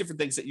all those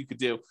different things that you could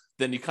do,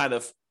 then you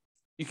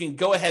can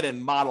go ahead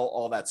and model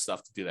all that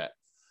stuff to do that.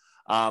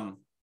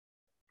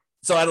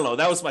 So I don't know.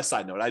 That was my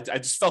side note. I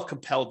just felt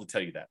compelled to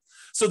tell you that.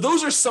 So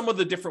those are some of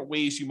the different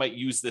ways you might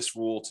use this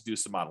rule to do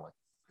some modeling.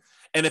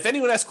 And if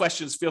anyone has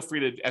questions, feel free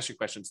to ask your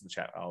questions in the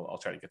chat. I'll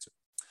try to get to it.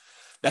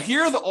 Now,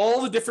 here are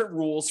all the different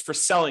rules for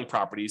selling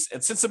properties.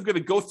 And since I'm going to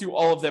go through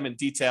all of them in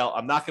detail,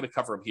 I'm not going to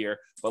cover them here,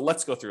 but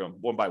let's go through them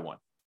one by one.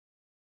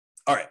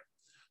 All right.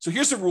 So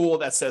here's a rule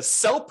that says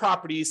sell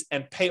properties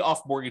and pay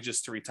off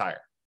mortgages to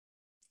retire.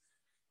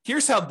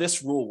 Here's how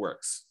this rule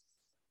works.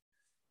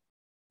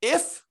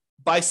 If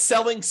by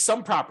selling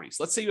some properties,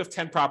 let's say you have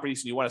 10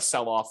 properties and you want to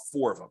sell off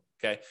 4 of them,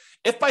 okay?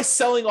 If by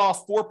selling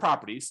off 4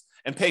 properties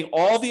and paying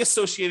all the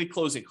associated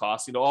closing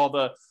costs, all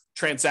the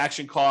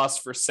transaction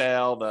costs for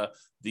sale,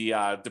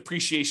 the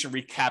depreciation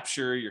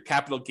recapture, your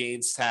capital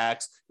gains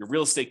tax, your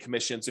real estate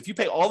commissions. If you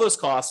pay all those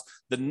costs,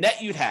 the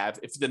net you'd have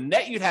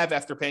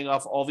after paying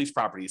off all these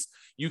properties,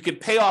 you can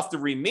pay off the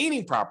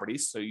remaining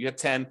properties. So you had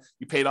 10,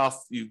 you paid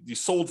off, you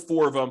sold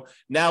 4 of them.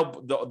 Now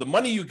the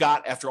money you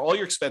got after all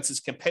your expenses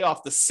can pay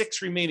off the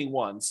 6 remaining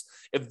ones.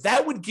 If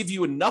that would give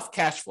you enough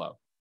cash flow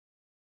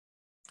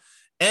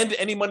and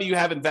any money you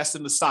have invested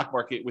in the stock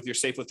market with your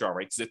safe withdrawal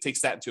rate, because it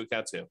takes that into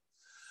account too,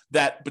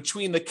 that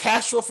between the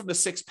cash flow from the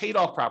 6 paid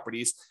off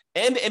properties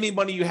and any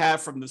money you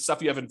have from the stuff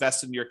you have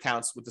invested in your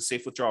accounts with the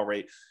safe withdrawal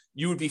rate,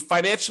 you would be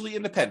financially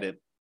independent.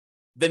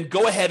 Then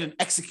go ahead and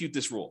execute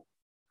this rule.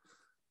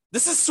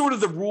 This is sort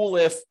of the rule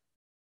if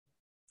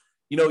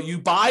you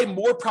buy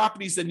more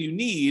properties than you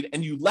need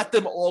and you let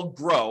them all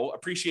grow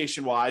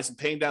appreciation wise and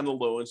paying down the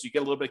loans, you get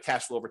a little bit of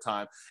cash flow over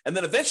time. And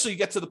then eventually you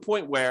get to the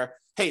point where,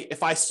 hey,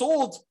 if I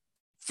sold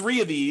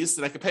 3 of these,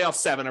 then I could pay off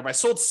 7. Or if I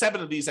sold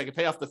 7 of these, I could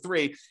pay off the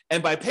 3.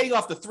 And by paying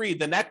off the 3,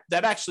 then that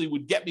actually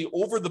would get me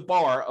over the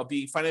bar of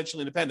being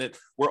financially independent,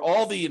 where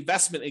all the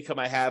investment income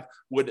I have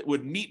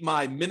would meet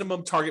my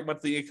minimum target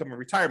monthly income in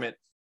retirement.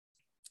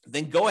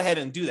 Then go ahead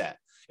and do that.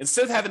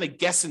 Instead of having to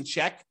guess and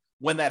check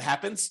when that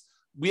happens,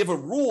 we have a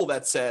rule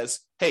that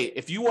says, hey,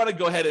 if you want to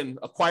go ahead and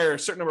acquire a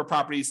certain number of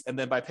properties, and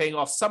then by paying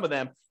off some of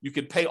them, you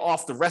can pay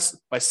off the rest.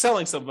 By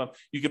selling some of them,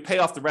 you can pay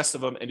off the rest of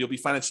them and you'll be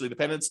financially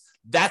independent.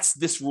 That's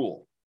this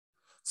rule.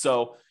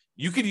 So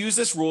you could use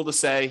this rule to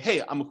say,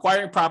 hey, I'm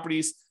acquiring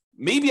properties.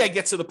 Maybe I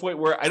get to the point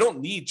where I don't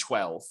need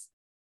 12,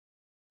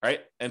 right?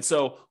 And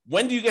so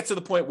when do you get to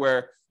the point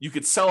where you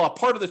could sell a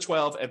part of the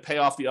 12 and pay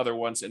off the other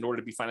ones in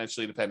order to be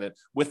financially independent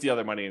with the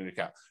other money in your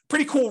account?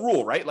 Pretty cool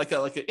rule, right? Like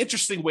an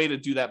interesting way to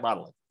do that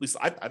modeling. At least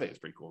I think it's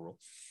a pretty cool rule.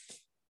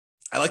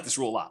 I like this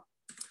rule a lot.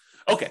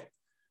 Okay,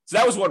 so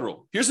that was one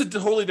rule. Here's a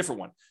totally different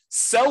one.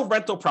 Sell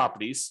rental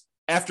properties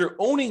after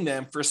owning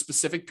them for a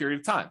specific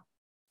period of time.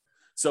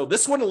 So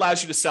this one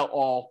allows you to sell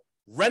all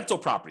rental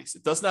properties.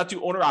 It does not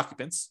do owner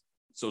occupants.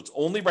 So it's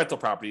only rental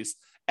properties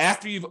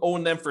after you've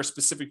owned them for a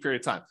specific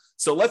period of time.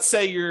 So let's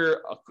say you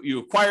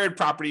acquired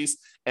properties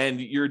and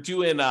you're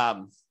doing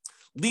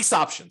lease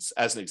options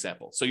as an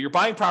example. So you're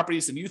buying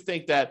properties and you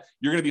think that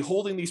you're going to be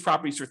holding these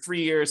properties for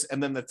 3 years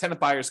and then the tenant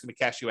buyer is going to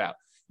cash you out.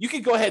 You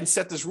can go ahead and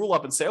set this rule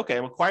up and say, okay,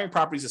 I'm acquiring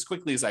properties as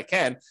quickly as I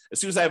can. As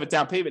soon as I have a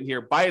down payment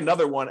here, buy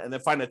another one and then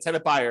find a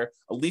tenant buyer,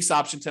 a lease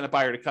option tenant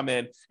buyer to come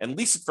in and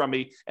lease it from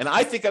me. And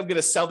I think I'm going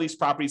to sell these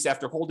properties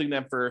after holding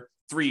them for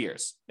 3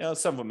 years.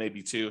 Some of them may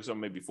be 2, some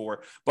may be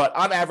 4, but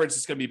on average,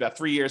 it's going to be about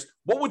 3 years.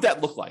 What would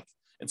that look like?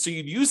 And so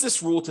you'd use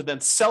this rule to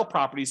then sell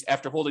properties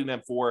after holding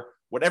them for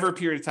whatever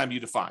period of time you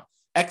define,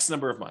 X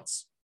number of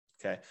months.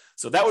 Okay.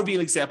 So that would be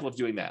an example of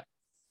doing that.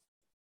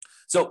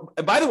 So,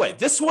 and by the way,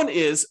 this one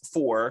is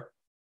for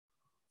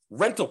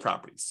rental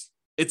properties.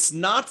 It's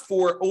not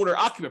for owner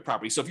occupant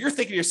properties. So if you're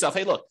thinking to yourself,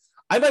 hey, look,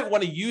 I might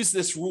want to use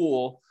this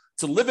rule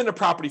to live in a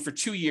property for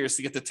 2 years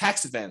to get the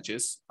tax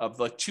advantages of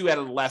like 2 out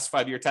of the last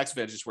 5 year tax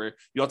advantages where you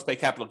don't have to pay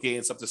capital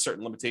gains up to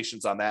certain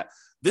limitations on that.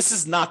 This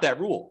is not that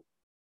rule.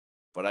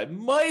 but I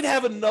might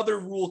have another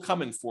rule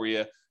coming for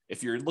you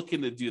if you're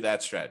looking to do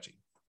that strategy.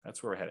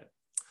 That's where we're headed.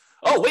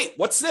 Oh, wait,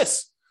 what's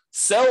this?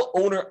 Sell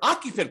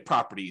owner-occupant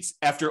properties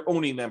after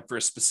owning them for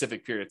a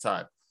specific period of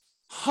time.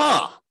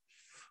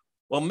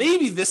 Well,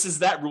 maybe this is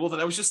that rule that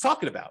I was just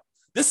talking about.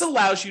 This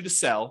allows you to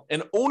sell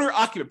an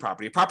owner-occupant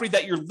property, a property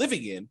that you're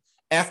living in,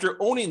 after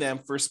owning them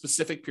for a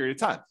specific period of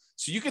time.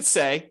 So you could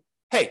say,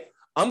 hey,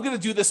 I'm going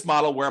to do this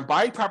model where I'm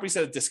buying properties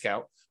at a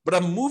discount, but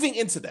I'm moving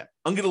into them.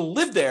 I'm going to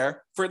live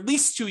there for at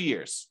least 2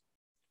 years.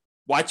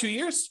 Why 2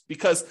 years?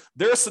 Because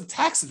there are some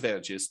tax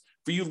advantages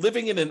for you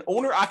living in an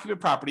owner-occupant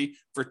property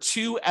for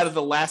 2 out of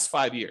the last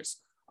 5 years.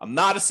 I'm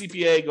not a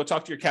CPA. Go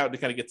talk to your accountant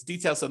to kind of get the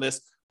details on this.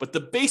 But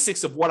the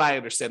basics of what I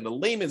understand, the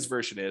layman's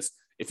version is,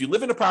 if you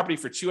live in a property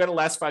for 2 out of the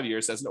last 5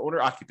 years as an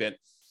owner-occupant,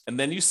 and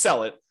then you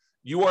sell it,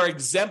 you are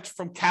exempt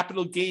from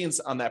capital gains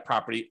on that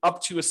property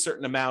up to a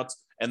certain amount,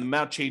 and the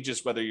amount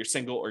changes whether you're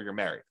single or you're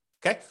married.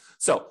 Okay,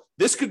 so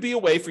this could be a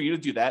way for you to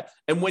do that.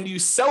 And when you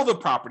sell the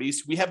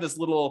properties, we have this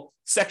little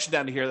section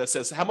down here that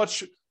says, how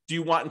much do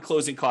you want in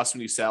closing costs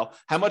when you sell?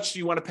 How much do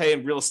you want to pay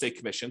in real estate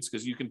commissions?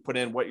 Because you can put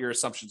in what your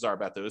assumptions are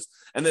about those.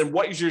 And then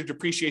what is your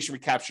depreciation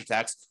recapture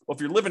tax? Well,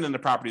 if you're living in the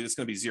property, that's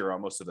going to be zero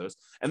on most of those.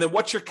 And then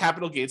what's your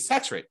capital gains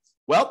tax rate?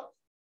 Well,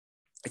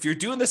 if you're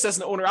doing this as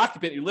an owner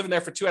occupant, you're living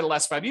there for 2 out of the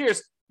last 5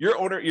 years,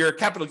 your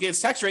capital gains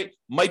tax rate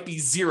might be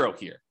zero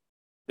here.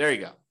 There you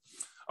go.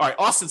 All right,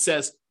 Austin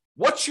says,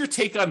 what's your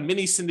take on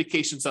mini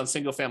syndications on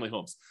single family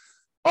homes?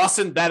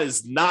 Austin, that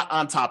is not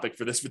on topic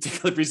for this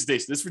particular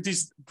presentation.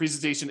 This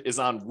presentation is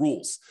on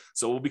rules.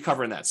 So we'll be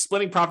covering that.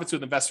 Splitting profits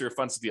with investor or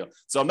funds deal.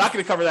 So I'm not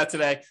going to cover that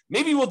today.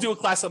 Maybe we'll do a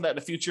class on that in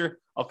the future.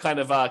 I'll kind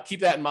of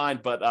keep that in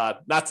mind, but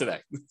not today.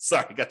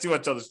 Sorry, got too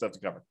much other stuff to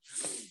cover.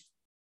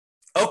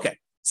 Okay,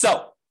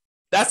 so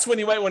that's when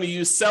you might want to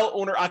use sell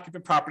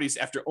owner-occupant properties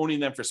after owning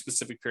them for a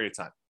specific period of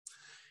time.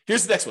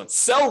 Here's the next one.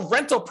 Sell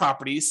rental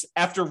properties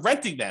after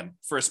renting them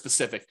for a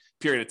specific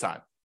period of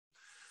time.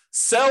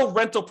 Sell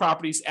rental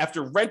properties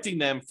after renting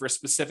them for a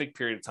specific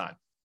period of time.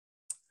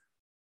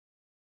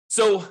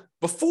 So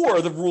before,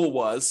 the rule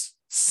was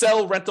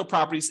sell rental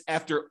properties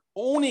after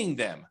owning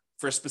them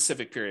for a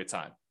specific period of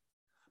time.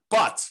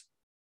 But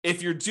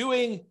if you're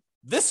doing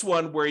this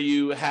one where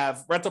you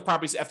have rental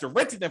properties after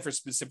renting them for a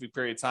specific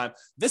period of time,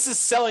 this is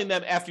selling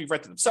them after you've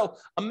rented them. So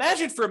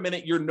imagine for a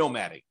minute you're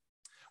nomading,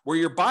 where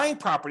you're buying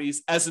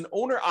properties as an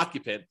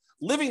owner-occupant,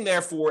 living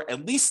there for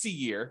at least a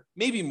year,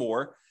 maybe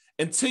more,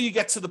 until you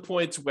get to the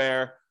point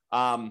where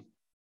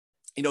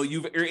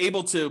you're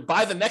able to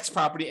buy the next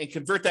property and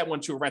convert that one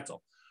to a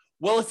rental.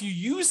 Well, if you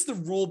use the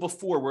rule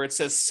before where it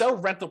says sell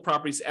rental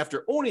properties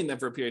after owning them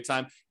for a period of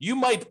time, you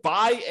might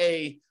buy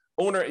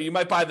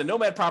the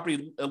nomad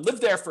property,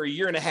 live there for a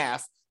year and a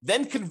half,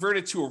 then convert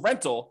it to a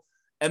rental.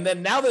 And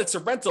then now that it's a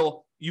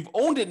rental, you've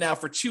owned it now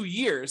for 2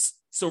 years.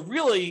 So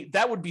really,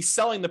 that would be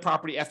selling the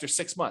property after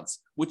 6 months,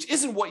 which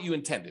isn't what you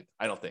intended,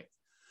 I don't think.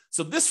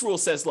 So this rule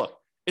says, look,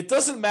 it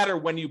doesn't matter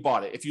when you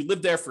bought it. If you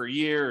lived there for a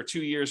year or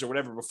 2 years or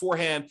whatever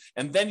beforehand,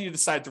 and then you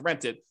decide to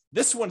rent it,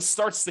 this one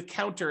starts the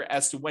counter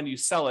as to when you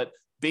sell it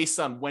based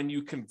on when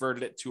you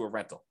converted it to a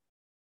rental.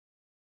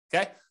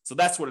 Okay, so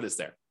that's what it is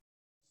there.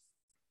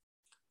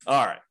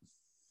 All right.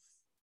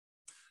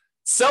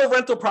 Sell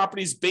rental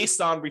properties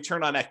based on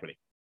return on equity.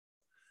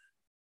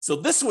 So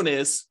this one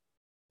is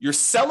you're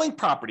selling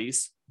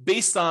properties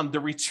based on the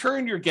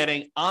return you're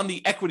getting on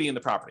the equity in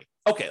the property.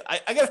 Okay,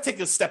 I got to take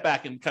a step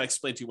back and kind of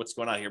explain to you what's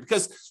going on here,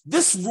 because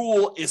this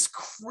rule is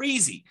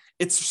crazy.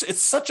 It's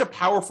such a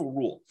powerful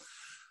rule.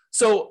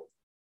 So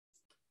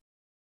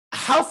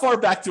how far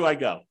back do I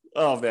go?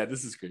 Oh man,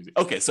 this is crazy.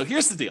 Okay, so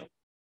here's the deal.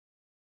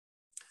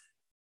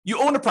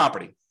 You own a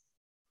property,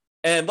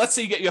 and let's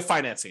say you have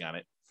financing on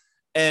it,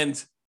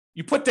 and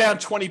you put down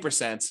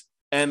 20%,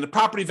 and the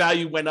property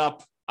value went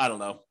up,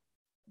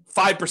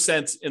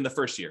 5% in the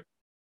first year.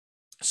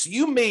 So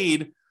you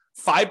made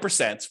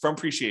 5% from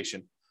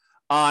appreciation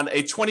on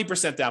a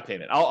 20% down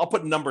payment. I'll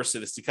put numbers to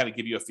this to kind of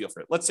give you a feel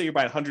for it. Let's say you're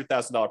buying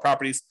 $100,000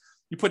 properties.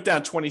 You put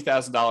down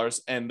 $20,000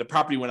 and the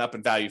property went up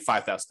in value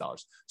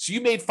 $5,000. So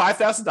you made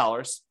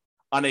 $5,000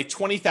 on a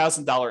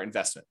 $20,000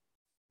 investment,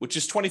 which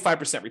is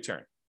 25%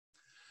 return.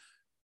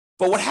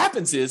 But what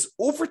happens is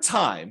over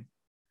time,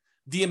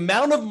 the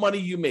amount of money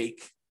you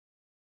make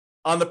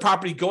on the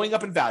property going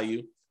up in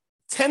value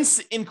tends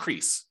to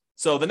increase.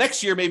 So the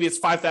next year, maybe it's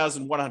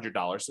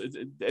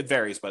 $5,100. It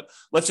varies, but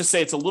let's just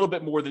say it's a little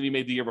bit more than you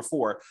made the year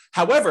before.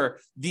 However,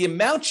 the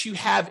amount you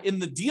have in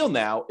the deal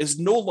now is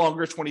no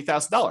longer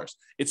 $20,000.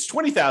 It's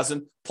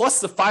 $20,000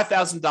 plus the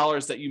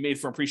 $5,000 that you made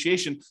from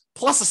appreciation,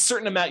 plus a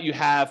certain amount you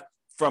have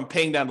from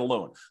paying down the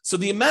loan. So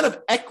the amount of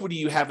equity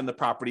you have in the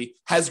property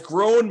has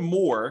grown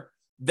more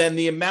than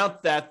the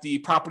amount that the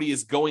property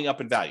is going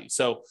up in value.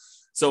 So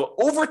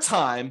over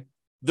time,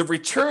 the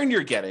return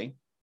you're getting,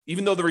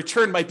 even though the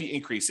return might be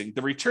increasing,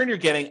 the return you're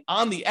getting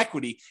on the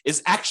equity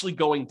is actually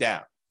going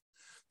down.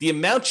 The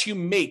amount you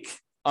make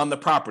on the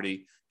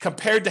property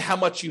compared to how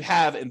much you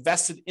have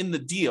invested in the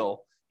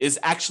deal is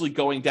actually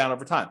going down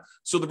over time.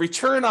 So the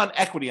return on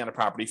equity on a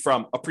property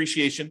from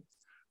appreciation,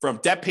 from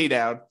debt pay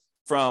down,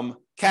 from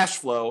cash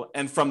flow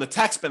and from the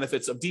tax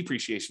benefits of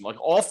depreciation.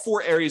 Like all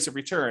four areas of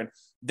return,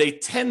 they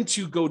tend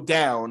to go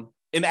down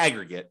in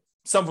aggregate.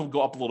 Some of them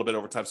go up a little bit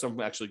over time. Some of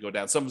them actually go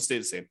down. Some of them stay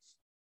the same.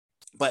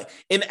 But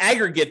in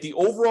aggregate, the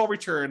overall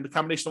return, the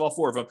combination of all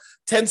four of them,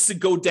 tends to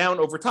go down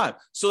over time.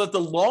 So that the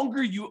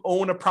longer you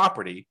own a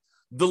property,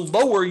 the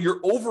lower your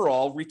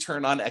overall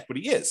return on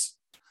equity is.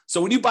 So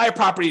when you buy a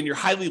property and you're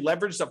highly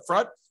leveraged up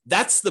front,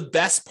 that's the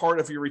best part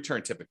of your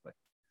return typically.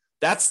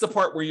 That's the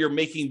part where you're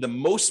making the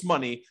most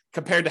money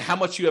compared to how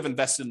much you have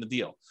invested in the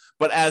deal.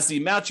 But as the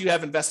amount you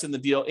have invested in the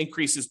deal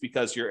increases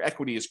because your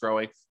equity is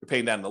growing, you're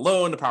paying down the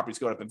loan, the property's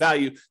going up in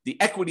value, the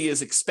equity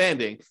is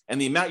expanding,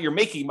 and the amount you're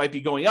making might be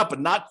going up,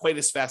 but not quite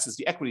as fast as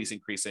the equity is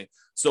increasing.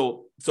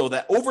 So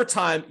that over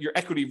time, your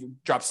equity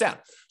drops down.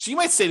 So you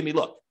might say to me,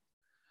 look,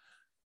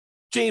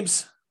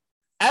 James,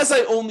 as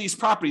I own these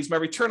properties, my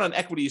return on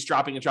equity is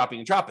dropping and dropping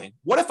and dropping.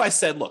 What if I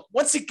said, look,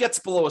 once it gets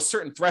below a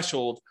certain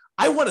threshold,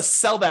 I want to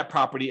sell that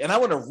property and I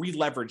want to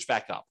re-leverage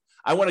back up.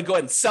 I want to go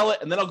ahead and sell it,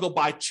 and then I'll go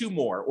buy two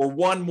more or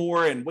one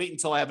more and wait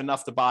until I have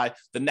enough to buy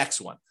the next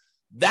one.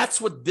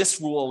 That's what this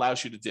rule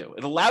allows you to do.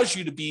 It allows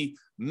you to be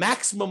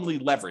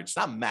maximally leveraged,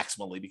 not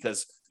maximally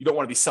because you don't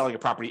want to be selling a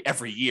property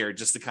every year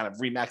just to kind of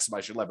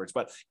re-maximize your leverage,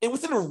 but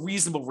within a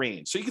reasonable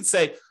range. So you can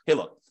say, hey,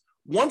 look,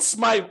 once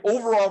my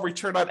overall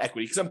return on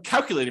equity, because I'm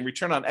calculating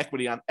return on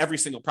equity on every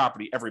single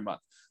property every month.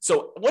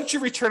 So once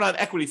your return on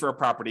equity for a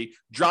property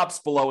drops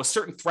below a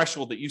certain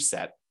threshold that you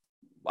set,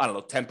 I don't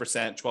know, 10%,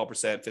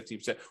 12%,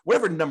 15%,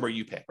 whatever number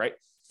you pick, right?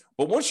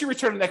 But once your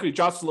return on equity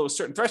drops below a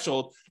certain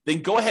threshold,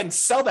 then go ahead and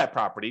sell that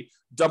property,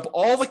 dump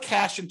all the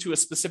cash into a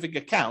specific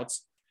account,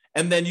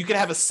 and then you can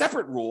have a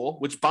separate rule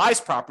which buys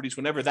properties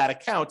whenever that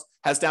account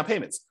has down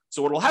payments.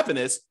 So what will happen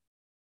is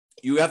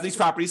you have these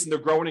properties and they're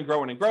growing and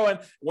growing and growing.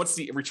 Once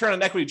the return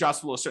on equity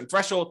drops below a certain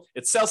threshold,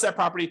 it sells that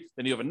property.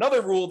 Then you have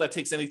another rule that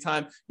takes any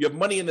time. You have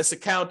money in this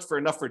account for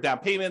enough for down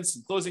payments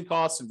and closing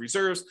costs and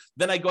reserves.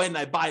 Then I go ahead and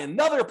I buy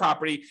another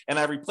property and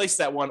I replace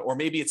that one. Or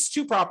maybe it's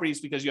two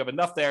properties because you have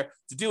enough there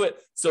to do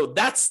it. So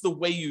that's the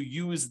way you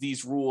use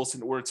these rules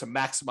in order to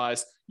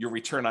maximize your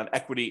return on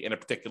equity in a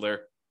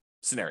particular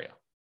scenario.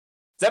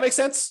 Does that make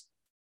sense?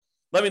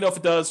 Let me know if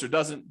it does or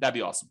doesn't. That'd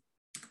be awesome.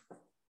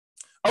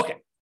 Okay.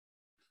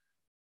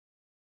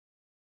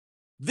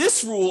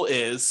 This rule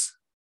is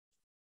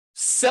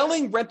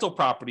selling rental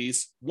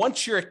properties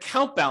once your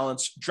account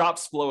balance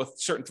drops below a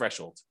certain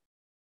threshold.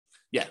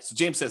 Yeah, so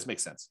James says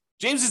makes sense.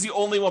 James is the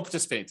only one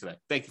participating today.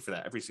 Thank you for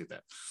that. I appreciate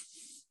that.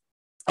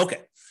 Okay,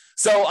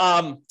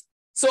 so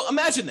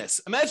imagine this.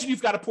 Imagine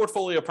you've got a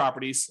portfolio of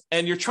properties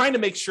and you're trying to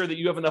make sure that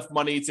you have enough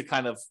money to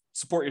kind of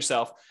support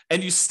yourself,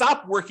 and you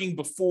stop working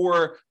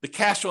before the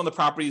cash flow on the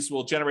properties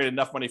will generate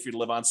enough money for you to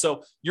live on.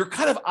 So you're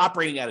kind of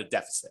operating at a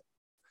deficit.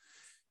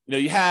 You know,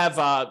 you have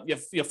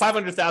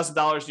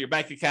 $500,000 in your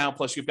bank account,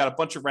 plus you've got a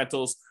bunch of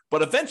rentals,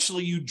 but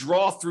eventually you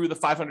draw through the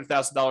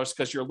 $500,000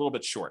 because you're a little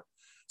bit short.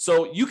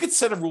 So you could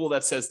set a rule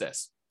that says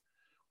this: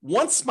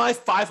 once my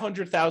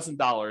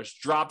 $500,000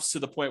 drops to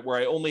the point where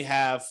I only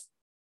have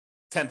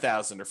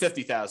 $10,000 or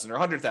 $50,000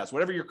 or $100,000,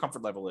 whatever your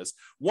comfort level is,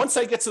 once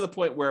I get to the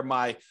point where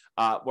my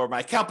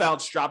account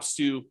balance drops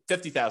to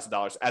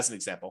 $50,000, as an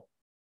example,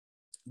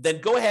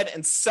 then go ahead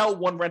and sell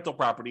one rental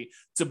property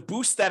to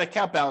boost that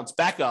account balance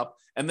back up.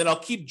 And then I'll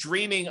keep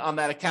draining on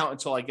that account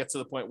until I get to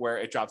the point where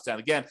it drops down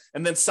again,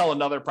 and then sell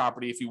another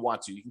property if you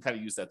want to. You can kind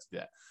of use that to do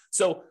that.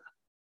 So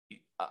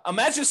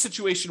imagine a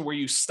situation where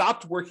you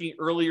stopped working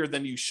earlier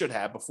than you should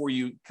have before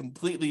you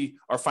completely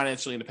are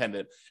financially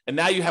independent. And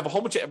now you have a whole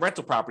bunch of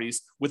rental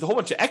properties with a whole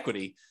bunch of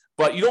equity,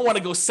 but you don't want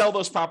to go sell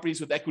those properties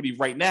with equity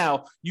right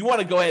now. You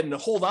want to go ahead and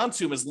hold on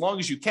to them as long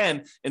as you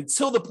can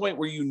until the point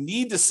where you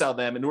need to sell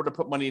them in order to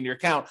put money in your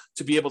account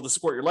to be able to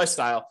support your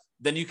lifestyle.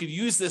 Then you could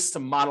use this to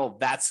model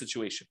that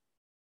situation.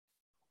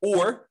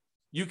 Or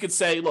you could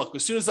say, look,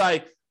 as soon as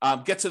I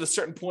get to the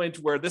certain point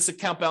where this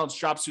account balance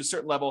drops to a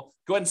certain level,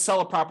 go ahead and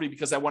sell a property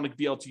because I want to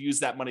be able to use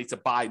that money to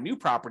buy new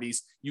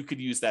properties. You could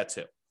use that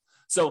too.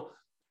 So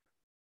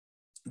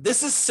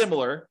this is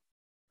similar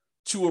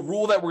to a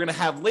rule that we're going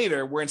to have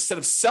later, where instead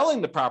of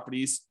selling the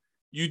properties,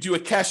 you do a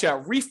cash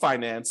out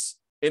refinance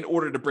in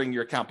order to bring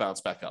your account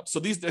balance back up. So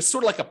they're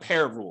sort of like a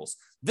pair of rules.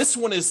 This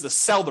one is the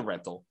sell the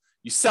rental.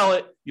 You sell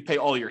it, you pay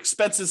all your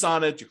expenses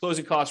on it, your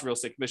closing costs, real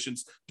estate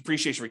commissions,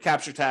 depreciation,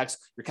 recapture tax,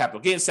 your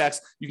capital gains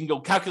tax. You can go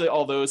calculate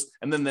all those,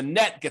 and then the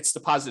net gets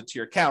deposited to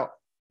your account.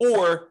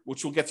 Or,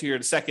 which we'll get to here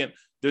in a second,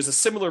 there's a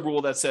similar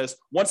rule that says,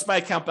 once my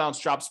account balance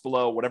drops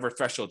below whatever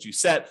threshold you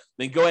set,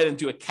 then go ahead and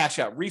do a cash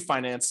out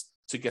refinance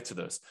to get to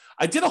those.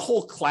 I did a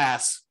whole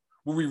class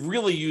where we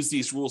really use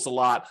these rules a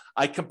lot.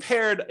 I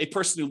compared a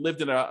person who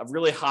lived in a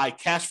really high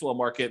cash flow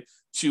market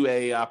to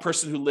a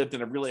person who lived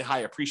in a really high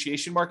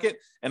appreciation market.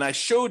 And I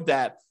showed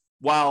that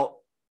while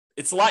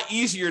it's a lot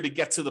easier to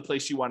get to the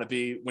place you want to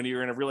be when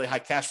you're in a really high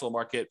cash flow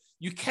market,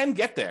 you can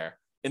get there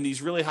in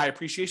these really high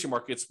appreciation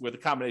markets with a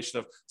combination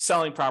of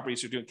selling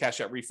properties or doing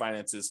cash out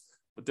refinances.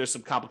 But there's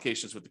some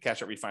complications with the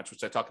cash out refinance,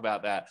 which I talk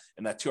about that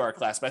in that 2-hour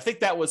class. But I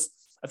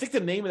think the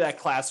name of that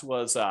class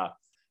was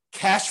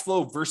cash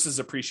flow versus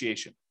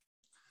appreciation.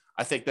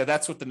 I think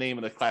that's what the name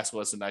of the class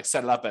was. And I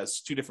set it up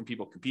as two different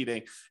people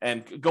competing,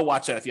 and go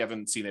watch that if you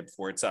haven't seen it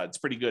before. It's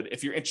pretty good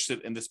if you're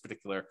interested in this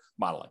particular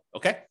modeling.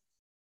 Okay.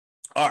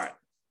 All right.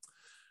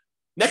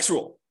 Next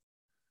rule,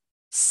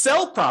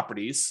 sell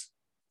properties,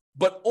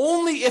 but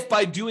only if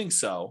by doing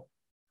so,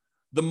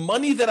 the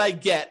money that I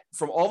get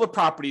from all the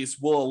properties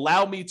will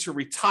allow me to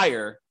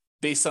retire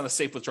based on a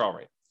safe withdrawal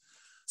rate.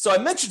 So I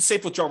mentioned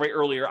safe withdrawal rate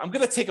earlier. I'm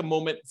going to take a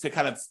moment to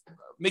kind of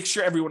make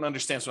sure everyone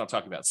understands what I'm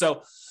talking about.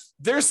 So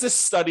there's this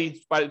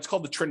study, it's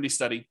called the Trinity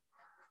study.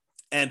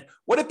 And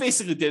what it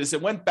basically did is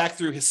it went back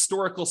through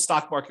historical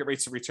stock market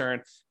rates of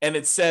return. And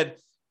it said,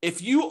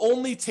 if you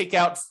only take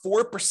out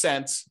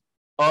 4%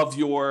 of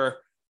your,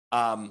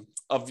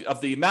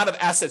 of the amount of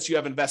assets you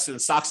have invested in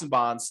stocks and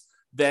bonds,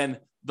 then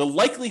the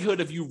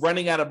likelihood of you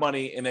running out of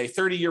money in a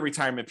 30-year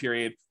retirement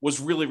period was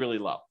really, really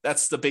low.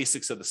 That's the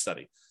basics of the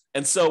study.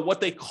 And so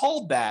what they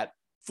called that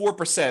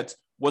 4%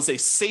 was a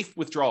safe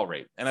withdrawal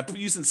rate. And I'm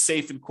using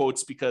safe in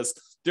quotes because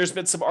there's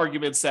been some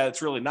arguments that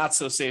it's really not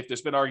so safe.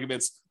 There's been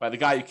arguments by the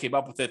guy who came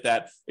up with it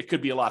that it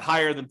could be a lot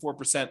higher than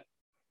 4%.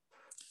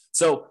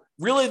 So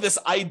really this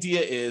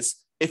idea is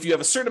if you have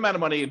a certain amount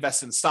of money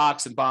invested in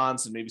stocks and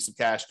bonds and maybe some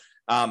cash,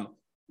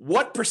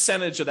 what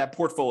percentage of that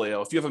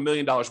portfolio, if you have $1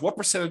 million, what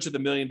percentage of the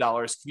 $1 million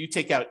can you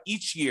take out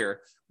each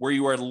year where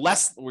you are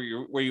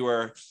where you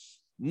are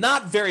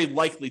not very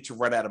likely to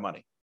run out of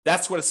money?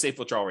 That's what a safe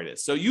withdrawal rate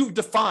is. So you've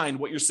defined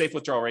what your safe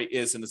withdrawal rate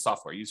is in the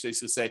software. You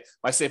basically say,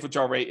 my safe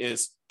withdrawal rate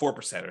is 4%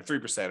 or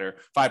 3% or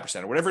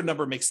 5% or whatever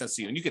number makes sense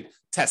to you. And you can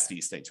test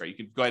these things, right? You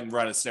can go ahead and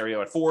run a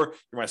scenario at 4,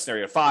 you run a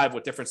scenario at 5.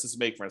 What difference does it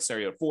make? Run a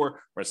scenario at 4,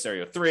 run a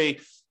scenario at 3,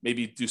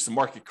 maybe do some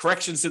market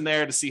corrections in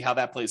there to see how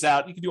that plays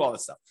out. You can do all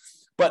this stuff.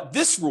 But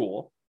this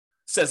rule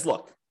says,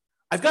 look,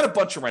 I've got a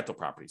bunch of rental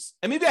properties,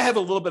 and maybe I have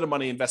a little bit of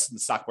money invested in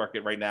the stock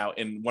market right now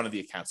in one of the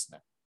accounts in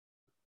there.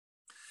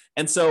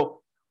 And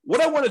so what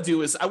I want to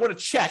do is I want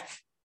to check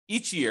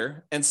each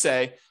year and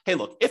say, hey,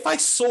 look, if I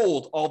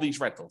sold all these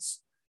rentals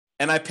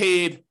and I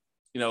paid,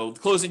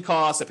 closing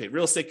costs, I paid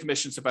real estate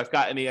commissions if I've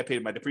got any, I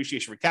paid my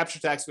depreciation recapture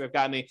tax if I've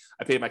got any,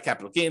 I paid my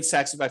capital gains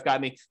tax if I've got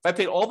any. If I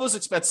paid all those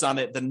expenses on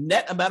it, the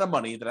net amount of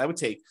money that I would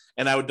take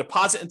and I would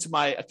deposit into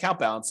my account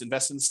balance,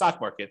 invest in the stock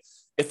market.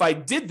 If I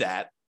did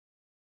that,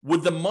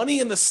 would the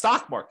money in the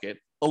stock market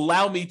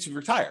allow me to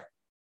retire?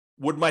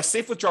 Would my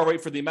safe withdrawal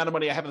rate for the amount of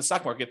money I have in the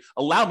stock market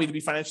allow me to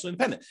be financially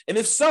independent? And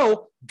if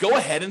so, go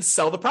ahead and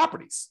sell the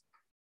properties.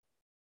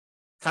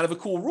 Kind of a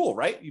cool rule,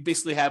 right? You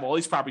basically have all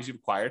these properties you've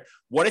acquired.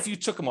 What if you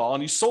took them all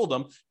and you sold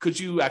them? Could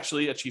you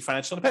actually achieve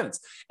financial independence?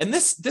 And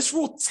this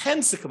rule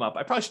tends to come up.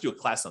 I probably should do a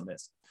class on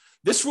this.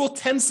 This rule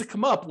tends to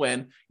come up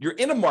when you're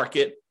in a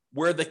market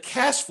where the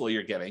cash flow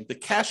you're getting, the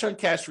cash on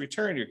cash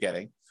return you're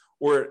getting,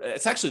 or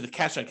it's actually the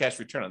cash on cash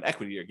return on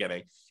equity you're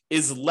getting,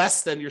 is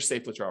less than your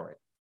safe withdrawal rate,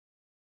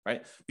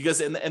 right?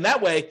 Because in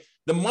that way,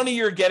 the money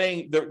you're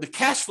getting, the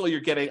cash flow you're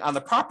getting on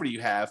the property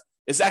you have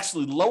is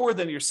actually lower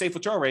than your safe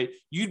withdrawal rate.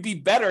 You'd be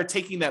better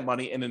taking that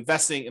money and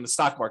investing in the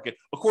stock market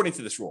according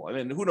to this rule. I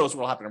mean, who knows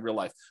what will happen in real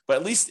life, but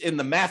at least in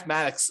the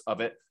mathematics of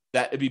it,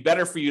 that it'd be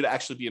better for you to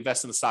actually be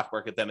invested in the stock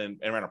market than in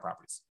rental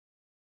properties,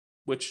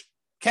 which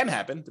can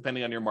happen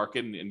depending on your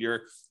market and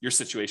your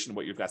situation and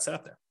what you've got set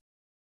up there.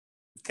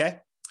 Okay.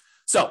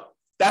 So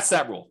that's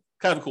that rule.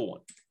 Kind of a cool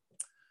one.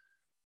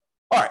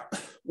 All right.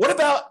 What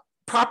about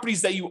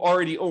properties that you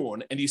already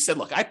own? And you said,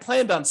 look, I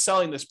planned on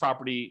selling this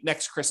property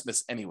next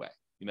Christmas anyway.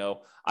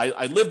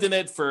 I lived in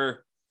it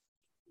for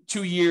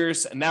 2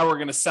 years and now we're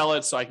going to sell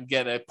it so I can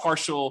get a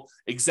partial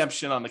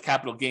exemption on the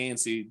capital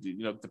gains.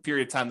 The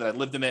period of time that I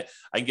lived in it,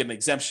 I can get an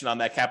exemption on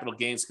that capital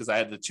gains because I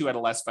had the 2 out of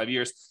the last 5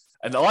 years.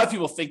 And a lot of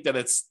people think that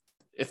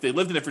if they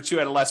lived in it for 2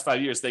 out of the last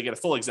 5 years, they get a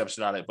full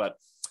exemption on it. But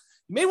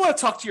you may want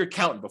to talk to your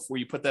accountant before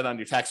you put that on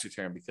your tax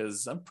return,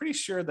 because I'm pretty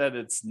sure that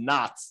it's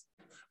not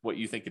what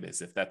you think it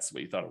is, if that's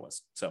what you thought it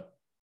was. So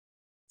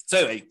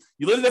anyway,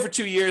 you lived there for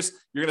 2 years.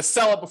 You're going to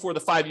sell it before the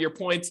 5-year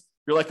point.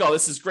 You're like, oh,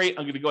 this is great.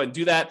 I'm going to go ahead and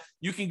do that.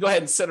 You can go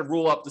ahead and set a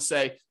rule up to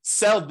say,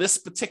 sell this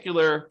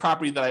particular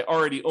property that I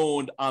already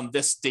owned on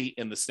this date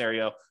in the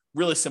scenario.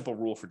 Really simple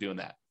rule for doing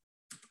that.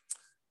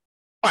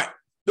 All right.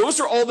 Those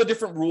are all the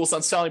different rules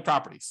on selling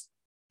properties.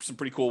 Some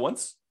pretty cool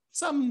ones.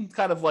 Some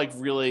kind of like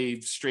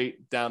really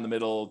straight down the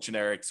middle,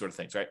 generic sort of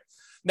things, right?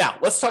 Now,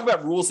 let's talk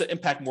about rules that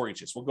impact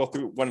mortgages. We'll go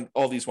through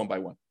all these one by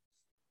one.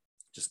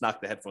 Just knock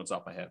the headphones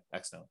off my head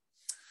accidentally.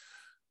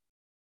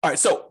 All right,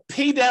 so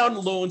pay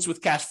down loans with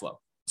cash flow.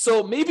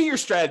 So maybe your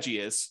strategy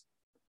is,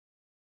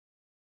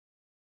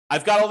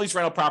 I've got all these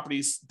rental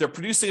properties. They're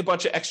producing a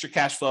bunch of extra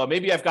cash flow.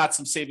 Maybe I've got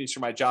some savings for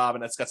my job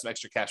and that's got some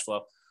extra cash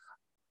flow.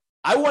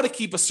 I want to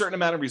keep a certain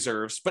amount of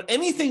reserves, but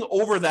anything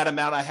over that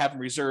amount I have in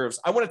reserves,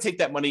 I want to take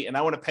that money and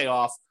I want to pay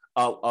off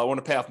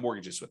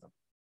mortgages with them.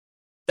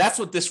 That's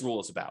what this rule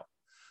is about.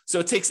 So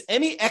it takes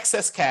any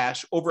excess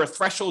cash over a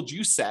threshold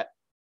you set,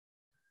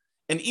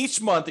 and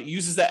each month it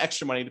uses that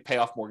extra money to pay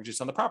off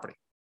mortgages on the property.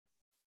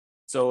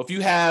 So if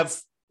you have,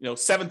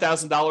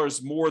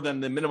 $7,000 more than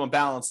the minimum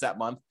balance that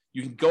month,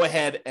 you can go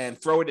ahead and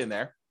throw it in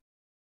there.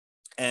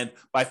 And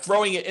by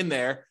throwing it in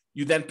there,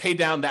 you then pay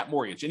down that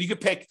mortgage. And you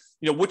could pick,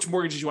 which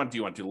mortgages you want to do.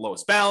 You want to do the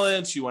lowest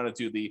balance, you want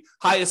to do the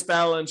highest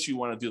balance, you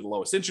want to do the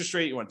lowest interest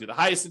rate, you want to do the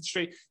highest interest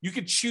rate. You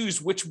could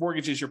choose which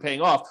mortgages you're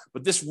paying off,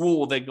 but this rule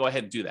will then go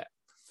ahead and do that.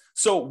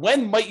 So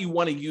when might you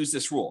want to use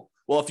this rule?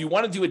 Well, if you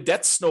want to do a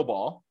debt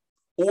snowball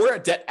or a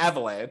debt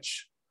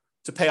avalanche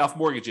to pay off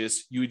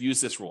mortgages, you would use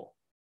this rule.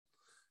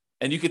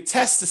 And you could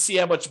test to see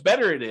how much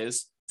better it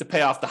is to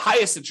pay off the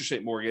highest interest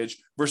rate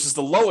mortgage versus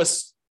the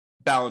lowest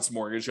balance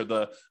mortgage or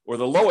the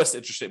lowest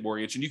interest rate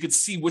mortgage, and you could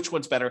see which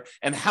one's better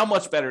and how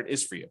much better it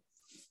is for you.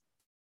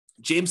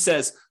 James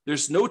says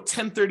there's no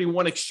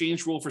 1031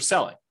 exchange rule for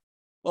selling.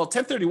 Well,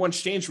 1031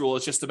 exchange rule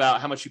is just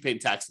about how much you pay in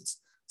taxes.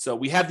 So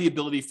we have the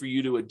ability for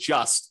you to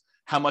adjust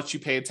how much you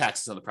pay in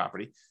taxes on the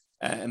property.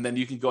 And then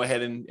you can go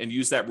ahead and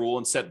use that rule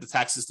and set the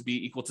taxes to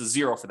be equal to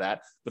 0 for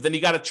that. But then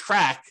you got to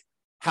track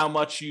how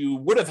much you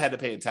would have had to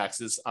pay in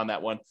taxes on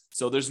that one.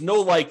 So there's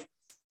no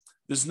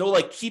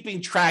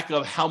keeping track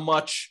of how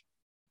much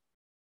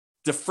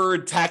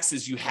deferred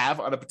taxes you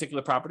have on a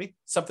particular property,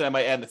 something I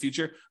might add in the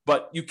future,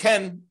 but you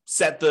can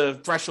set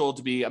the threshold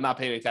to be, I'm not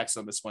paying any taxes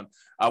on this one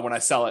when I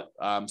sell it.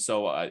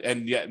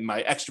 And yet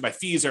my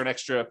fees are an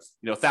extra,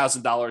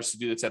 $1,000 to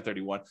do the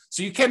 1031.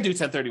 So you can do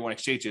 1031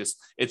 exchanges.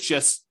 It's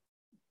just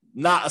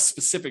not a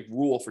specific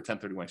rule for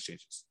 1031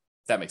 exchanges.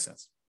 If that makes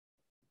sense.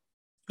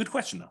 Good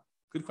question though.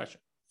 Good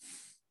question.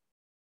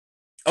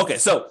 Okay.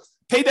 So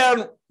pay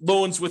down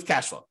loans with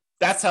cash flow.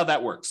 That's how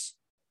that works.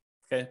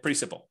 Okay. Pretty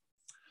simple.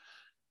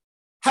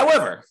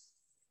 However,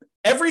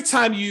 every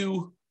time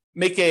you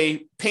make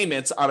a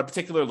payment on a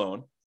particular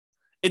loan,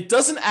 it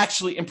doesn't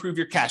actually improve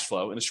your cash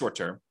flow in the short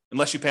term,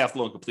 unless you pay off the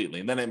loan completely,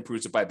 and then it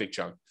improves it by a big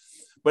chunk.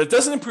 But it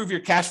doesn't improve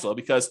your cash flow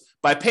because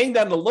by paying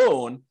down the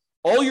loan,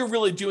 all you're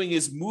really doing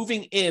is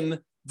moving in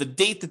the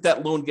date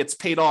that loan gets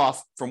paid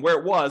off from where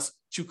it was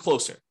to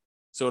closer.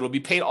 So it'll be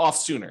paid off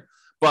sooner.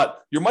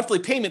 But your monthly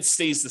payment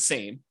stays the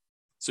same.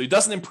 So it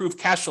doesn't improve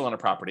cash flow on a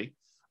property.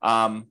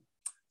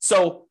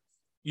 So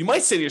you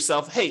might say to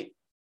yourself, hey,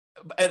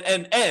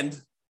 and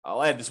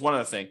I'll add this one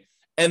other thing.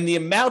 And the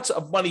amount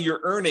of money you're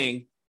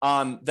earning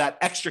on that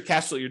extra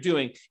cash flow you're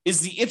doing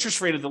is the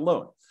interest rate of the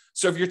loan.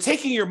 So if you're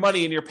taking your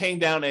money and you're paying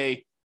down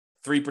a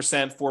 3%,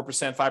 4%,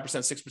 5%,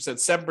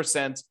 6%,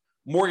 7%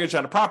 mortgage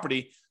on a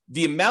property,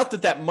 the amount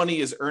that money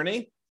is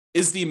earning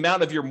is the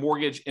amount of your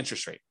mortgage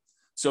interest rate.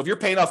 So if you're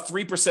paying off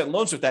 3%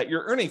 loans with that,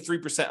 you're earning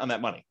 3% on that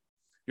money.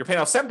 You're paying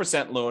off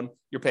 7% loan,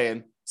 you're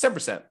paying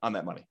 7% on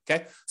that money.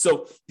 Okay.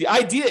 So the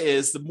idea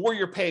is the more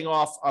you're paying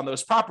off on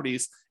those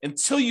properties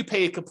until you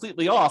pay it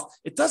completely off,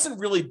 it doesn't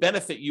really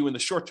benefit you in the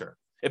short term.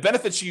 It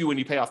benefits you when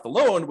you pay off the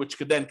loan, which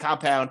could then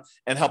compound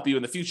and help you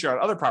in the future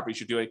on other properties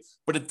you're doing,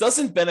 but it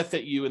doesn't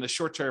benefit you in the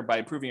short term by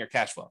improving your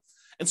cash flow.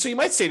 And so you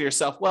might say to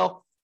yourself,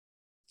 well,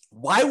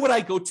 why would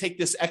I go take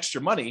this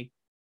extra money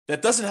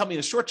that doesn't help me in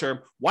the short term?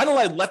 Why don't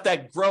I let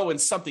that grow in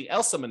something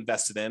else I'm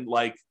invested in,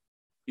 like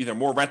either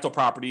more rental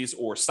properties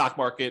or stock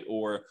market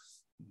or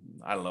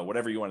I don't know,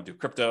 whatever you want to do,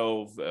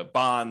 crypto,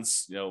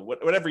 bonds,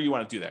 whatever you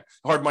want to do there,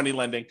 hard money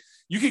lending.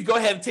 You could go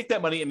ahead and take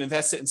that money and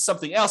invest it in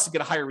something else and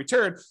get a higher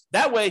return.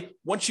 That way,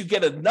 once you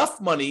get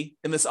enough money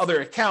in this other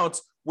account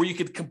where you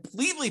could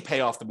completely pay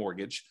off the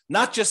mortgage,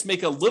 not just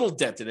make a little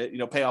dent in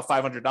it, pay off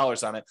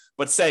 $500 on it,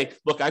 but say,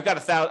 look, I got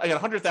 $100,000.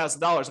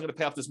 I'm going to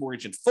pay off this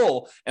mortgage in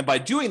full. And by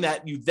doing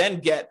that, you then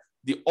get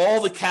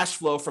all the cash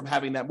flow from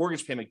having that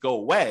mortgage payment go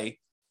away.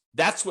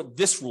 That's what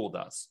this rule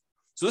does.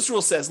 So this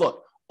rule says,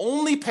 look,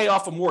 only pay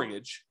off a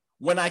mortgage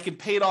when I can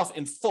pay it off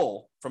in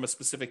full from a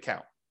specific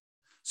account.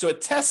 So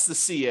it tests to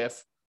see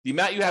if the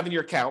amount you have in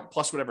your account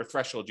plus whatever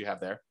threshold you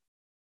have there.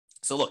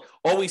 So look,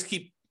 always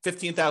keep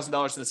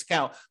 $15,000 in this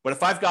account. But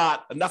if I've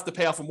got enough to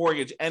pay off a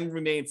mortgage and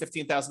remain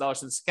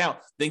 $15,000 in this account,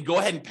 then go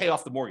ahead and pay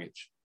off the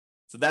mortgage.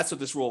 So that's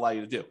what this rule allows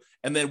you to do.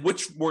 And then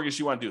which mortgage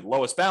you want to do, the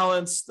lowest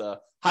balance, the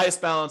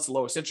highest balance, the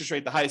lowest interest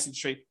rate, the highest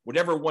interest rate,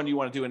 whatever one you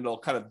want to do, and it'll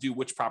kind of do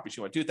which properties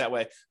you want to do it that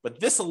way. But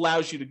this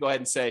allows you to go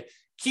ahead and say,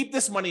 keep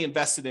this money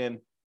invested in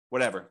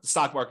whatever, the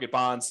stock market,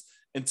 bonds,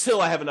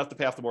 until I have enough to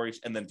pay off the mortgage,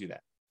 and then do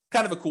that.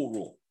 Kind of a cool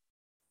rule.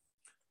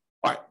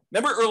 All right.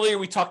 Remember earlier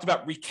we talked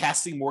about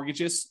recasting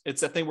mortgages?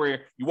 It's that thing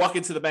where you walk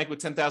into the bank with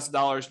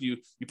 $10,000, you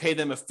pay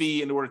them a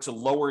fee in order to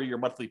lower your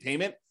monthly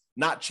payment,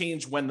 not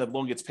change when the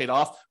loan gets paid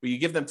off, but you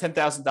give them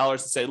 $10,000 and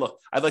say, look,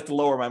 I'd like to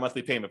lower my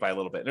monthly payment by a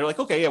little bit. And they're like,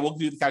 okay, yeah, we'll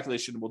do the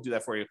calculation. We'll do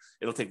that for you.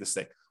 It'll take this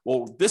thing.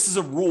 Well, this is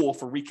a rule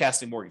for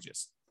recasting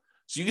mortgages.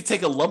 So you could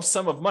take a lump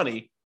sum of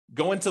money,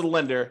 go into the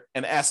lender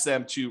and ask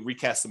them to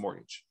recast the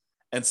mortgage.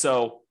 And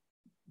so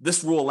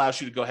this rule allows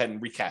you to go ahead and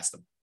recast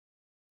them.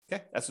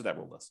 Okay, that's what that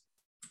rule does.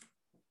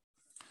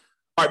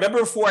 All right, remember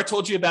before I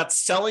told you about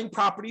selling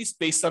properties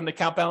based on the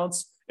account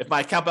balance? If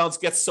my account balance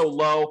gets so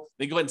low,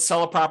 then go ahead and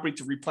sell a property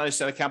to replenish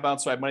that account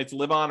balance so I have money to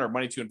live on or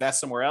money to invest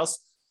somewhere else.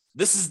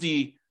 This is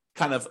the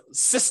kind of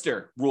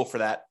sister rule for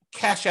that,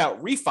 cash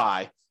out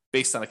refi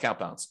based on account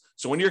balance.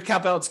 So when your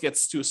account balance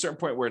gets to a certain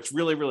point where it's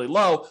really, really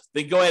low,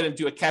 then go ahead and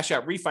do a cash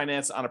out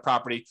refinance on a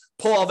property,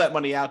 pull all that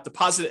money out,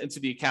 deposit it into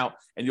the account,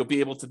 and you'll be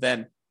able to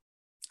then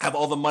have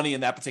all the money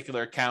in that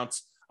particular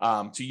account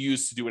to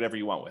use to do whatever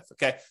you want with.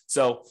 Okay.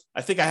 So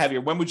I think I have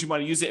here, when would you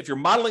want to use it? If you're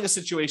modeling a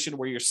situation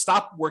where you're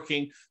stopped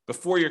working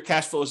before your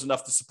cash flow is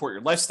enough to support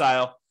your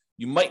lifestyle,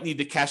 you might need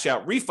to cash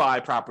out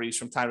refi properties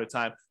from time to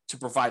time to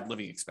provide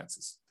living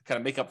expenses to kind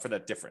of make up for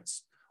that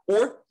difference.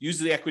 Or use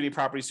the equity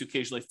properties to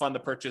occasionally fund the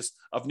purchase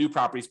of new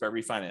properties by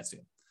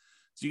refinancing.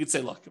 So you could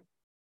say, look,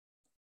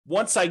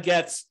 once I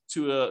get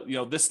to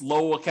this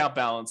low account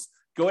balance,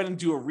 go ahead and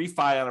do a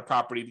refi on a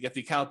property to get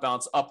the account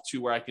balance up to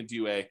where I can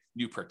do a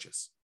new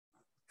purchase.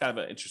 Kind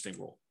of an interesting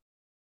rule.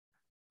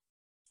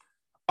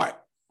 All right.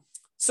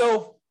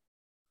 So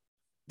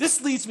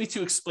this leads me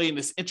to explain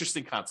this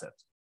interesting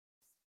concept.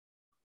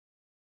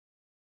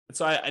 And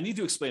so I need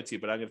to explain it to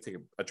you, but I'm going to take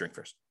a drink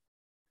first.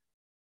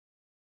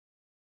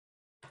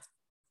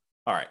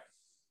 All right.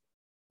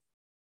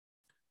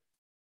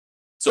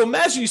 So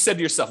imagine you said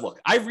to yourself, look,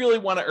 I really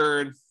want to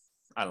earn,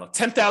 I don't know,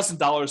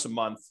 $10,000 a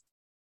month.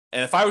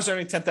 And if I was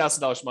earning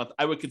 $10,000 a month,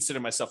 I would consider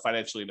myself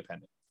financially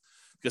independent,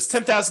 because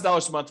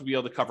 $10,000 a month would be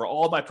able to cover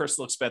all my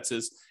personal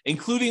expenses,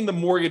 including the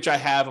mortgage I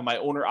have on my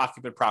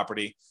owner-occupant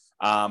property,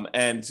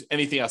 and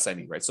anything else I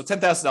need, right? So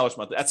 $10,000 a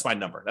month, that's my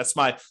number. That's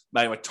my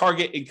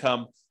target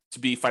income to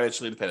be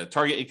financially independent,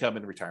 target income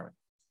in retirement.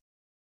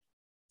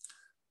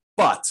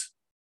 But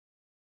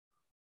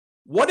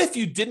what if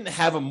you didn't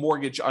have a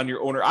mortgage on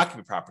your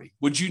owner-occupant property?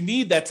 Would you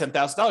need that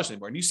 $10,000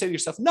 anymore? And you say to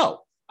yourself,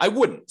 no, I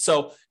wouldn't.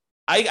 So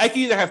I can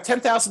either have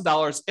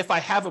 $10,000 if I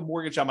have a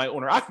mortgage on my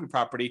owner-occupant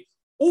property,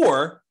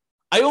 or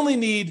I only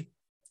need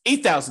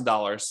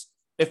 $8,000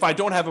 if I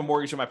don't have a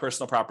mortgage on my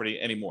personal property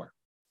anymore.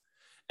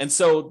 And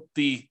so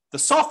the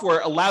software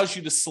allows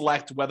you to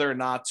select whether or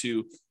not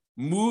to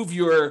move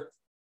your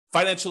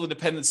financial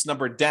independence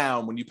number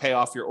down when you pay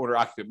off your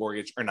owner-occupant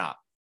mortgage or not.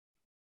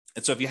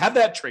 And so if you have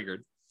that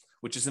triggered,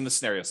 which is in the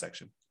scenario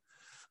section,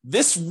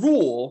 this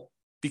rule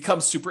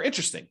becomes super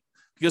interesting,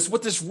 because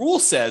what this rule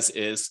says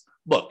is,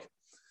 look,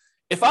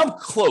 if I'm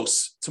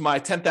close to my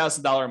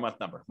 $10,000 a month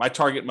number, my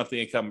target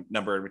monthly income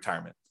number in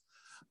retirement,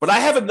 but I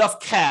have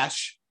enough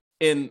cash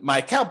in my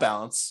account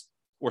balance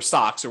or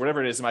stocks or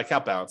whatever it is in my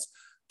account balance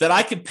that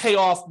I could pay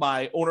off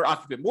my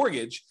owner-occupant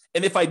mortgage,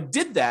 and if I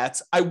did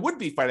that, I would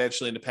be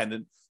financially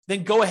independent,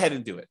 then go ahead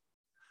and do it.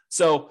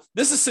 So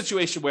this is a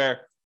situation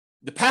where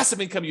the passive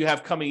income you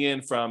have coming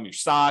in from your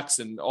stocks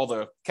and all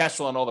the cash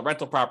flow and all the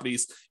rental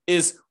properties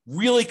is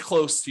really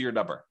close to your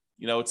number.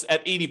 It's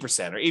at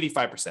 80% or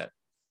 85%.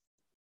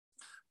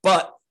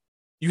 But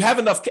you have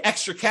enough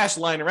extra cash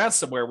lying around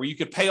somewhere where you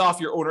could pay off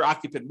your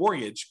owner-occupant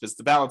mortgage because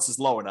the balance is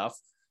low enough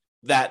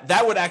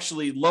that would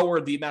actually lower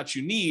the amount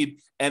you need,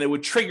 and it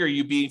would trigger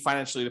you being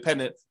financially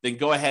independent. Then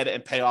go ahead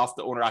and pay off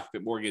the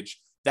owner-occupant mortgage.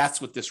 That's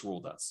what this rule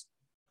does.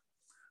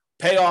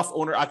 Pay off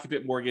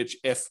owner-occupant mortgage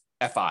if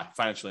FI,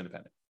 financially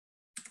independent.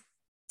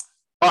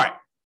 All right.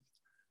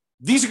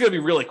 These are going to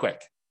be really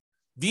quick.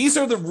 These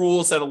are the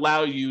rules that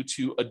allow you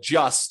to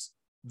adjust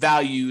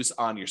values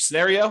on your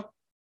scenario,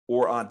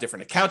 or on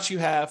different accounts you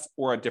have,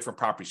 or on different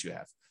properties you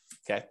have.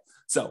 Okay.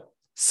 So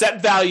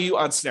set value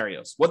on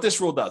scenarios. What this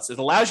rule does, it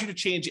allows you to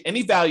change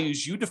any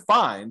values you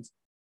defined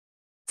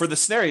for the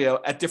scenario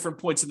at different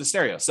points in the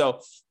scenario.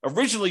 So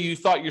originally you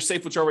thought your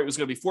safe withdrawal rate was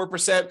going to be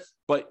 4%,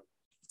 but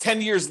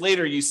 10 years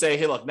later you say,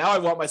 hey, look, now I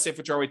want my safe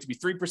withdrawal rate to be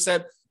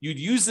 3%. You'd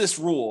use this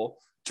rule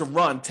to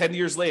run 10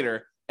 years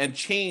later and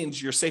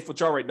change your safe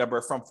withdrawal rate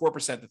number from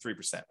 4% to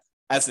 3%,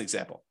 as an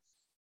example.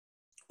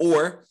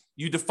 Or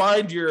you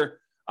defined your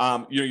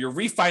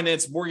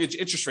refinance mortgage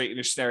interest rate in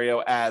your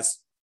scenario as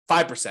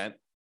 5%,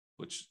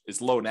 which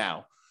is low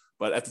now,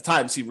 but at the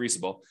time seemed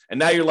reasonable. And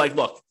now you're like,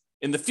 look,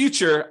 in the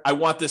future, I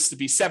want this to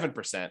be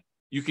 7%.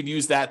 You can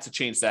use that to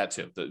change that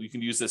too. You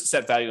can use this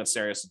set value on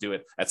scenarios to do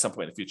it at some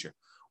point in the future.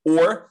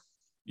 Or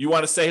you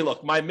want to say, hey,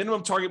 look, my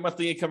minimum target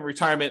monthly income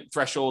retirement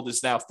threshold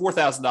is now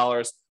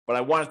 $4,000, but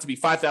I want it to be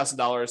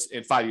 $5,000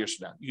 in 5 years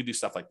from now. You can do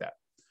stuff like that.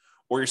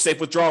 Or your safe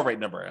withdrawal rate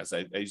number, as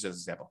I use as an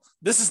example.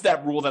 This is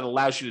that rule that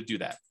allows you to do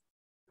that.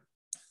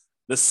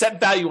 The set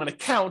value on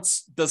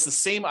accounts does the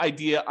same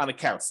idea on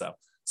accounts, though.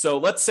 So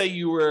let's say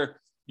you were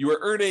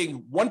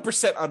earning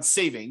 1% on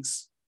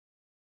savings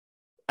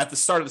at the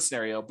start of the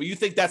scenario, but you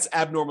think that's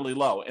abnormally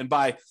low. And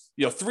by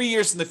 3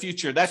 years in the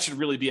future, that should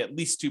really be at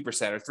least 2%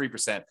 or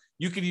 3%.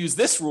 You could use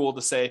this rule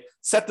to say,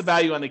 set the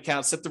value on the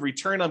account, set the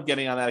return I'm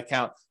getting on that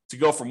account to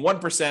go from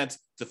 1%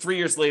 to 3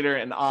 years later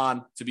and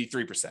on to be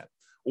 3%.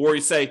 Or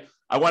you say,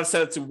 I want to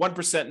set it to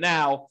 1%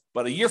 now,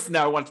 but a year from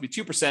now, I want it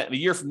to be 2%. And a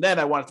year from then,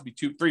 I want it to be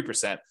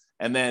 3%.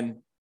 And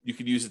then you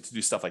could use it to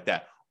do stuff like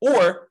that.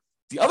 Or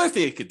the other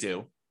thing it could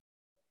do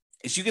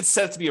is you could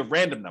set it to be a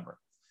random number.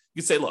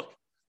 You could say, look,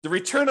 the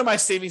return on my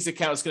savings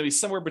account is going to be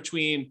somewhere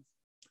between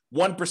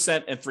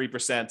 1% and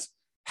 3%.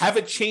 Have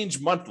it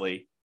change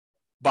monthly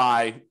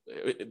by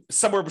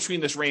somewhere between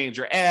this range,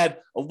 or add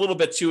a little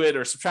bit to it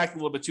or subtract a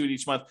little bit to it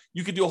each month.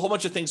 You could do a whole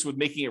bunch of things with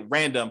making it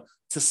random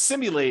to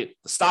simulate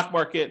the stock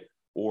market,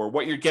 or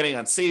what you're getting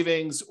on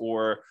savings,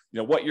 or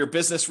what your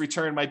business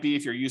return might be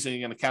if you're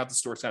using an account to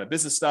store kind of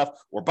business stuff,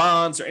 or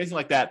bonds, or anything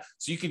like that.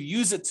 So you could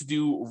use it to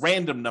do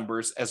random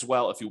numbers as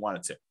well if you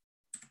wanted to.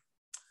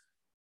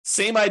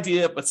 Same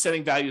idea, but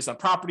setting values on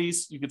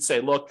properties. You could say,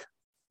 look,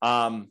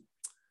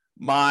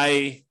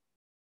 my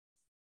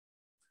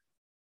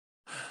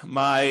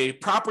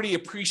property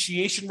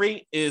appreciation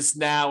rate is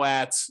now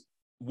at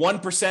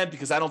 1%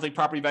 because I don't think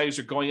property values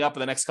are going up in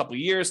the next couple of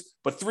years.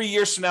 But 3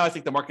 years from now, I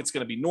think the market's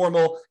going to be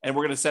normal, and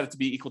we're going to set it to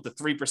be equal to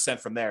 3%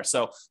 from there.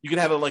 So you can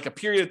have a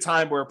period of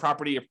time where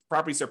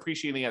properties are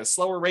appreciating at a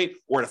slower rate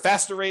or at a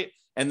faster rate,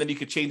 and then you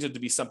could change it to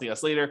be something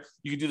else later.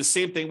 You can do the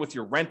same thing with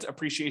your rent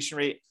appreciation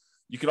rate.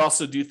 You could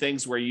also do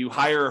things where you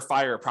hire or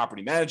fire a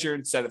property manager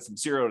and set it from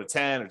 0 to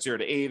 10 or 0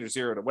 to 8 or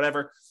 0 to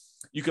whatever.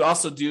 You could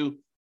also do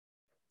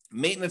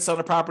maintenance on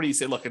a property. You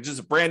say, look, it's just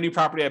a brand new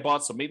property I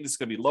bought, so maintenance is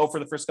going to be low for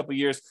the first couple of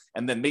years,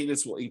 and then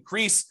maintenance will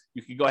increase.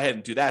 You can go ahead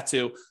and do that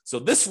too. So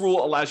this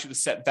rule allows you to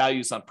set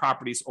values on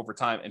properties over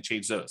time and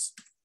change those.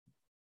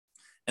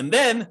 And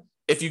then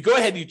if you go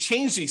ahead and you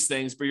change these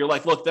things, but you're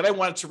like, look, then I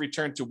want it to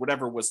return to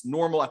whatever was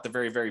normal at the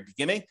very, very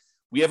beginning,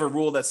 we have a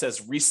rule that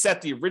says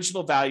reset the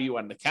original value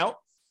on an account.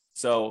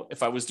 So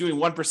if I was doing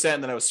 1%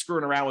 and then I was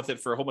screwing around with it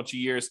for a whole bunch of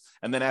years,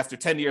 and then after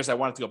 10 years, I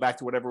wanted to go back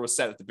to whatever was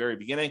set at the very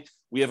beginning,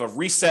 we have a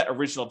reset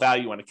original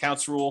value on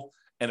accounts rule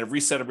and a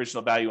reset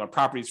original value on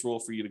properties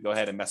rule for you to go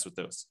ahead and mess with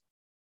those.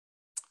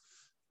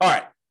 All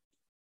right.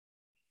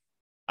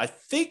 I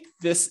think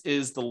this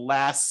is the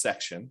last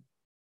section.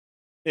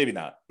 Maybe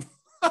not.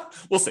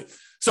 We'll see.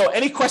 So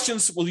any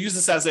questions? We'll use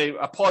this as a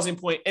pausing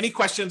point. Any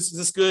questions? Is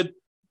this good?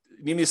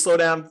 You need me to slow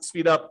down,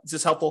 speed up? Is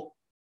this helpful?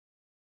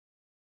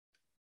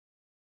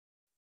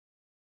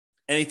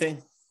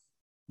 Anything?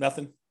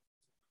 Nothing?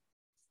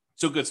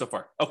 So good so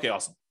far. Okay,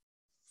 awesome.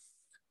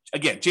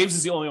 Again, James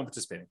is the only one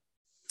participating.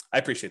 I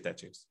appreciate that,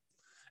 James.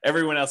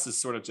 Everyone else is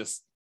sort of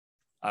just,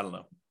 I don't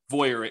know,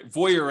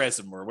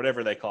 voyeurism or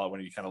whatever they call it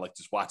when you kind of like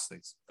just watch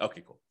things.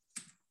 Okay, cool.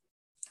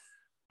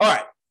 All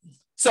right.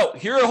 So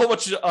here are a whole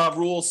bunch of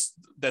rules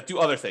that do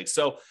other things.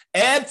 So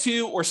add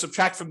to or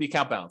subtract from the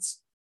account balance.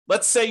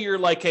 Let's say you're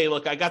like, hey,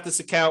 look, I got this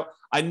account.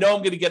 I know I'm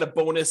going to get a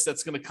bonus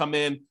that's going to come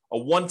in, a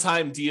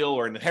one-time deal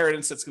or an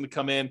inheritance that's going to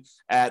come in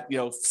at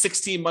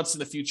 16 months in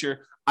the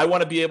future. I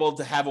want to be able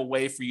to have a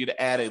way for you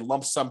to add a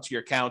lump sum to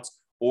your account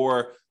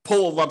or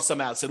pull a lump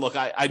sum out and say, look,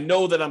 I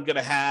know that I'm going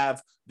to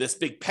have this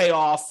big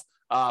payoff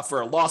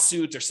for a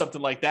lawsuit or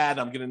something like that.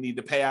 I'm going to need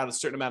to pay out a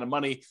certain amount of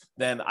money.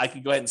 Then I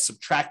can go ahead and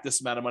subtract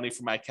this amount of money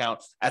from my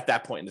account at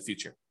that point in the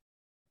future.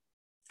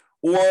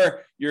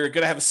 Or you're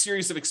going to have a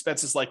series of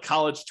expenses like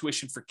college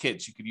tuition for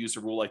kids. You could use a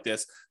rule like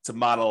this to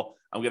model,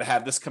 I'm going to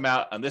have this come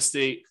out on this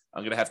date.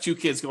 I'm going to have 2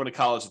 kids going to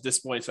college at this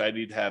point, so I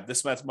need to have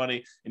this much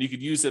money. And you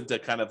could use them to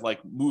kind of like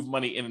move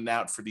money in and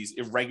out for these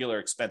irregular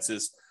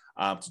expenses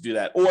to do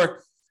that.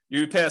 Or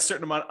you pay a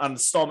certain amount on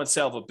installment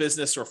sale of a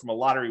business or from a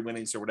lottery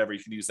winnings or whatever.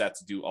 You can use that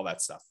to do all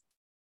that stuff.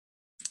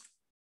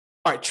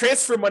 All right,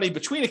 transfer money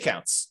between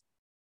accounts.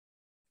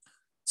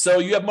 So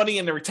you have money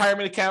in the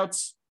retirement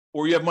accounts,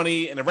 or you have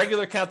money in a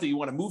regular account that you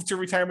want to move to a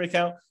retirement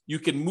account. You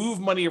can move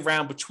money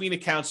around between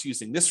accounts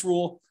using this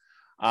rule.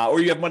 Or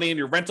you have money in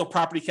your rental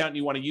property account and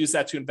you want to use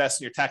that to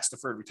invest in your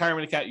tax-deferred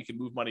retirement account. You can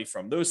move money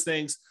from those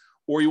things.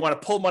 Or you want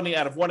to pull money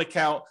out of one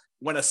account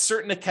when a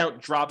certain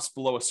account drops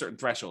below a certain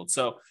threshold.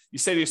 So you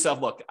say to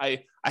yourself, look,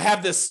 I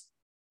have this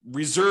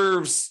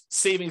reserves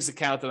savings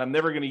account that I'm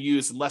never going to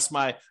use unless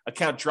my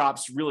account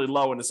drops really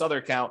low in this other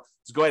account.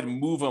 So go ahead and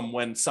move them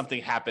when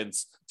something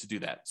happens to do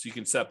that. So you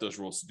can set up those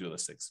rules to do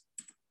those things.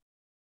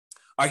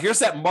 All right, here's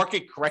that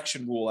market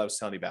correction rule I was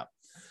telling you about.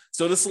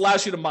 So this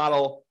allows you to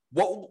model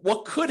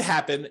what could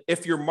happen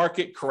if your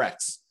market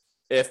corrects.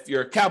 If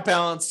your account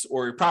balance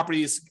or your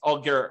properties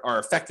all are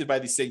affected by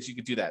these things, you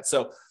could do that.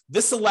 So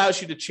this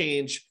allows you to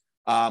change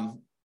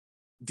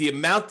the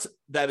amount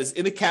that is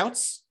in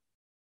accounts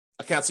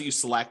that you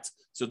select.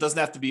 So it doesn't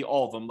have to be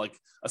all of them. Like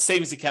a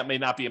savings account may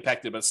not be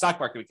affected, but a stock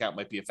market account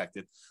might be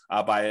affected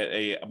by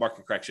a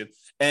market correction.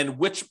 And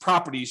which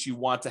properties you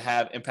want to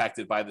have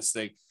impacted by this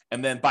thing,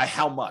 and then by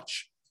how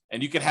much.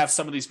 And you can have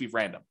some of these be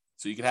random.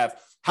 So you can have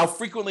how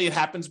frequently it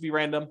happens be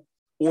random,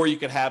 or you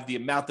can have the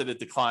amount that it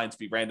declines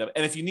be random.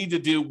 And if you need to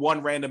do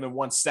one random and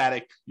one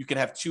static, you can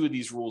have 2 of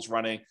these rules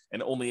running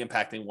and only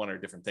impacting one or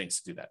different things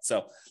to do that.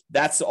 So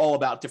that's all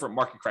about different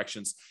market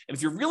corrections. And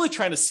if you're really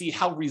trying to see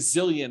how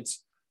resilient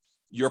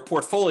your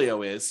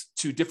portfolio is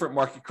to different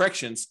market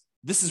corrections,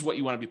 this is what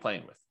you want to be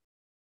playing with.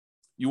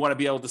 You want to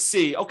be able to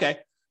see, okay,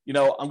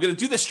 I'm going to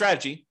do this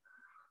strategy.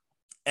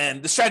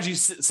 And the strategy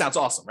sounds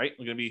awesome, right?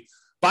 I'm going to be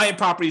buying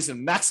properties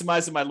and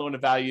maximizing my loan to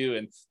value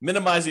and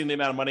minimizing the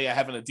amount of money I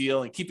have in a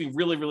deal and keeping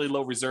really, really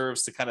low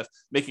reserves to kind of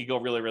make it go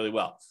really, really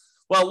well.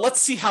 Well,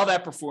 let's see how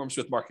that performs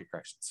with market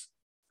corrections.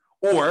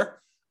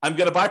 Or I'm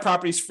going to buy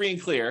properties free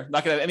and clear,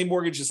 not going to have any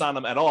mortgages on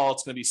them at all.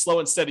 It's going to be slow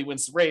and steady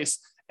wins the race.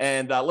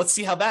 And let's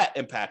see how that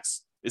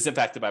is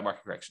impacted by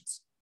market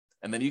corrections.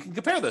 And then you can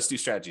compare those 2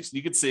 strategies. And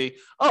you can see,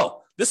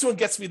 oh, this one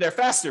gets me there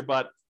faster,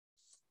 but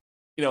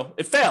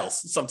it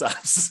fails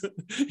sometimes.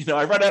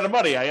 I run out of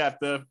money. I have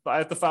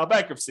to file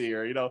bankruptcy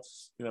or,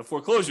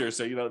 foreclosure.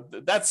 So,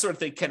 that sort of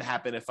thing can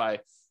happen if I,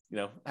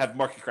 have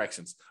market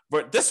corrections.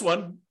 But this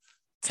one,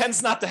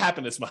 tends not to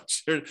happen as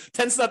much, or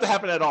tends not to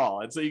happen at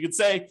all. And so you could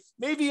say,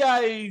 maybe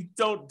I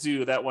don't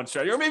do that one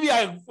strategy, or maybe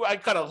I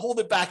kind of hold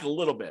it back a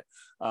little bit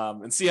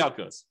and see how it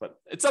goes. But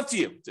it's up to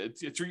you.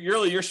 It's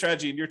really your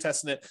strategy, and you're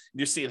testing it, and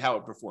you're seeing how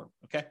it performs.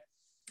 Okay.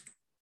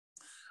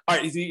 All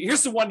right,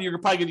 here's the one you're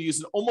probably going to use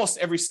in almost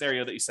every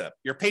scenario that you set up: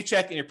 your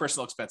paycheck and your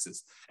personal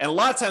expenses. And a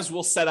lot of times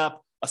we'll set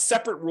up a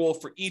separate rule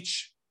for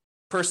each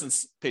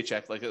person's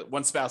paycheck, like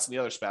one spouse and the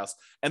other spouse,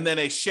 and then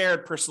a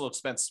shared personal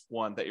expense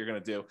one that you're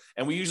going to do.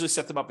 And we usually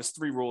set them up as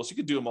 3 rules. You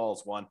could do them all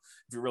as one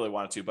if you really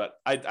wanted to, but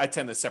I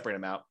tend to separate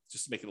them out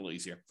just to make it a little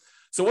easier.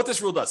 So what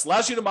this rule does,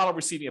 allows you to model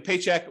receiving a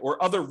paycheck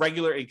or other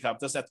regular income.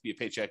 It doesn't have to be a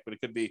paycheck, but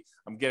it could be,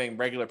 I'm getting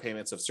regular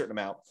payments of a certain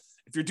amount.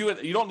 If you're doing,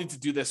 you don't need to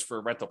do this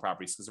for rental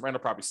properties, because the rental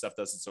property stuff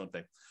does its own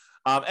thing.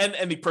 And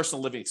any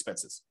personal living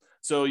expenses.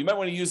 So you might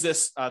want to use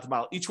this to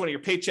model each one of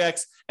your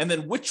paychecks, and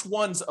then which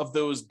ones of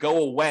those go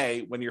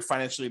away when you're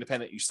financially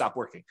independent, you stop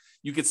working.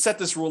 You could set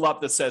this rule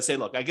up that says, hey,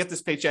 look, I get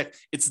this paycheck,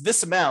 it's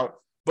this amount,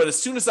 but as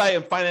soon as I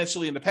am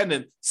financially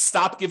independent,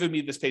 stop giving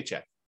me this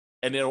paycheck.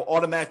 And it'll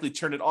automatically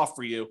turn it off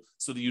for you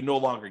so that you no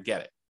longer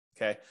get it,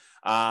 okay?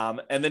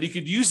 And then you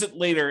could use it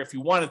later if you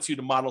wanted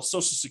to model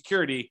Social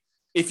Security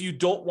if you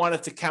don't want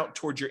it to count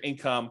towards your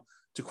income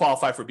to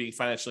qualify for being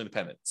financially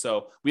independent.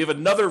 So we have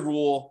another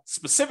rule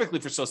specifically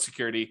for Social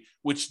Security,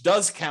 which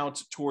does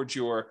count towards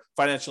your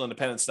financial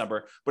independence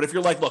number. But if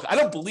you're like, look, I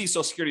don't believe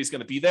Social Security is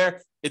going to be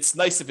there, it's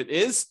nice if it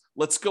is.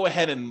 Let's go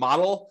ahead and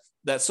model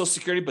that Social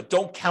Security, but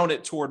don't count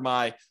it toward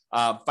my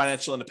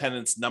financial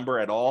independence number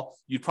at all.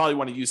 You'd probably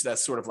want to use that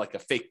sort of like a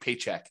fake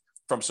paycheck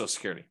from Social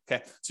Security.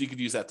 Okay. So you could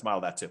use that to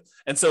model that too.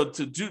 And so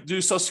to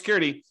do Social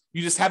Security,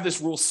 you just have this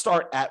rule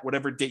start at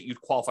whatever date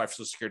you'd qualify for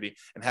Social Security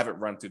and have it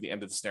run through the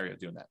end of the scenario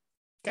doing that.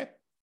 Okay.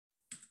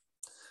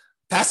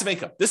 Passive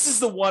income. This is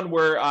the one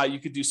where you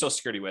could do Social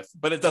Security with,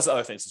 but it does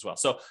other things as well.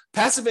 So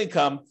passive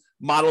income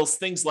models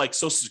things like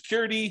Social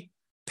Security,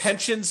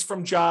 pensions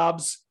from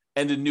jobs,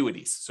 and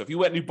annuities. So if you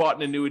went and you bought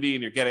an annuity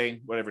and you're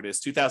getting whatever it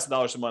is,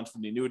 $2,000 a month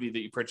from the annuity that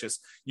you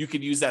purchased, you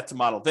could use that to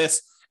model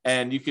this.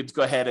 And you could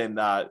go ahead and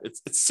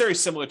it's very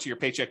similar to your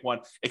paycheck one,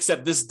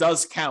 except this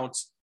does count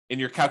in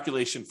your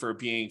calculation for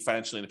being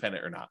financially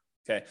independent or not.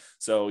 Okay,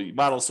 so you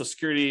model Social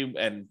Security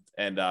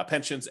and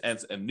pensions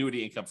and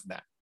annuity income from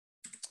that.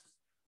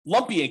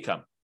 Lumpy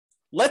income.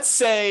 Let's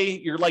say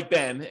you're like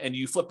Ben and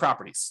you flip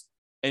properties,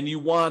 and you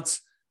want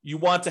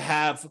to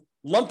have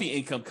lumpy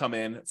income come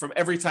in from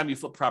every time you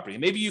flip property.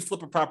 Maybe you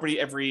flip a property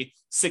every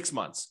 6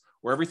 months,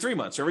 or every 3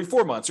 months, or every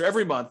 4 months, or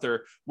every month,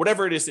 or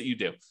whatever it is that you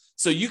do.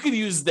 So you could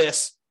use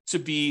this to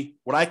be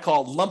what I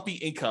call lumpy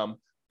income,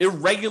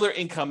 irregular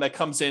income that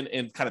comes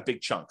in kind of big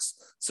chunks.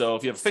 So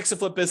if you have a fix and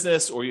flip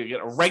business, or you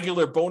get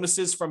regular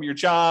bonuses from your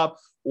job,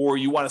 or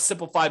you want to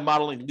simplify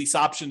modeling lease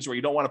options where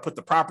you don't want to put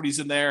the properties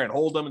in there and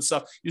hold them and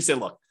stuff, you say,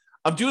 look,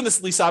 I'm doing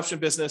this lease option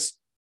business.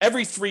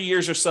 Every 3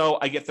 years or so,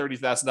 I get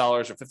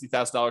 $30,000 or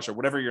 $50,000 or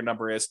whatever your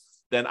number is.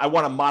 Then I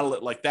want to model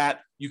it like that.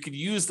 You could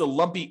use the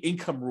lumpy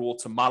income rule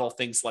to model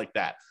things like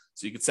that.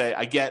 So you could say,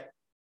 I get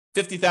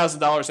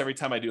 $50,000 every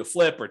time I do a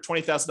flip, or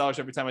 $20,000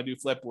 every time I do a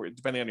flip, or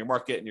depending on your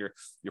market and your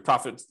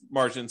profit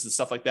margins and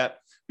stuff like that.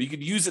 But you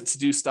could use it to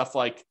do stuff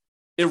like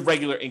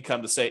irregular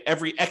income, to say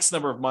every X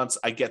number of months,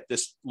 I get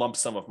this lump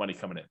sum of money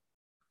coming in.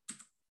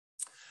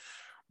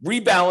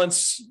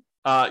 Rebalance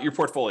your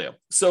portfolio.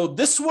 So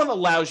this one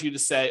allows you to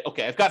say,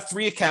 okay, I've got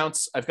 3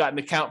 accounts. I've got an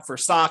account for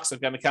stocks.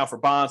 I've got an account for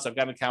bonds. I've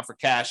got an account for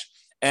cash.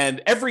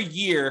 And every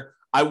year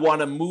I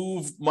want to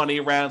move money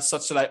around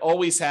such that I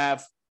always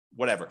have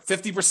whatever,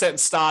 50% in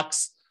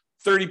stocks,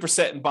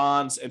 30% in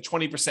bonds, and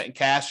 20% in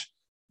cash.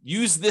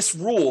 Use this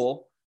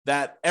rule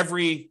that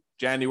every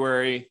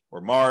January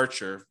or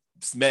March or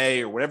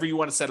May or whatever you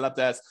want to set it up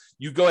as,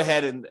 you go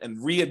ahead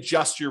and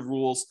readjust your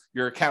rules,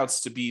 your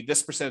accounts to be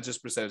this percentage, this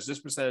percentage, this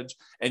percentage,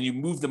 and you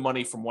move the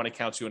money from one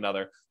account to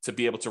another to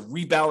be able to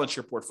rebalance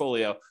your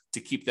portfolio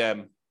to keep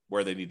them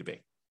where they need to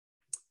be.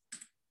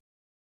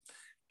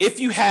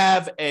 If you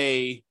have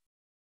a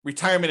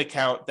retirement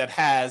account that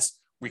has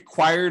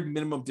required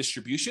minimum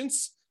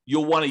distributions,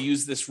 you'll want to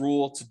use this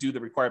rule to do the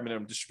required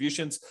minimum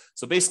distributions.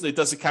 So basically it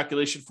does a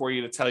calculation for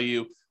you to tell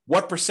you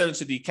what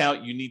percentage of the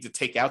account you need to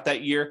take out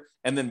that year,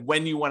 and then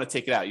when you want to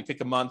take it out. You pick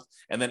a month,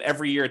 and then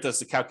every year it does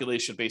the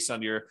calculation based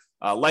on your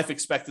life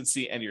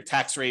expectancy and your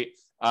tax rate.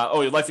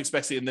 Your life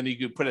expectancy, and then you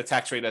could put a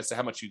tax rate as to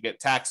how much you get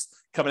taxed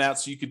coming out,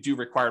 so you could do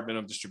required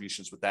minimum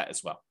distributions with that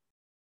as well.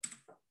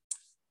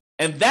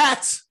 And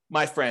that,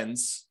 my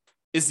friends,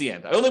 is the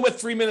end. I only went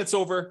 3 minutes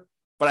over,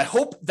 but I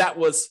hope that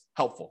was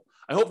helpful.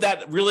 I hope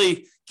that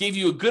really gave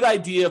you a good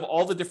idea of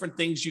all the different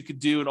things you could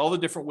do and all the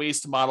different ways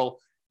to model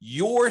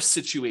your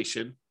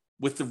situation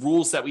with the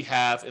rules that we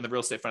have in the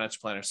Real Estate Financial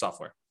Planner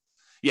software.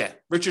 Yeah,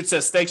 Richard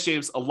says, thanks,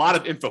 James. A lot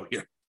of info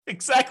here.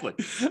 Exactly.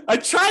 I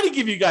try to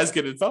give you guys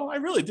good info. I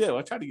really do.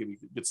 I try to give you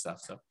good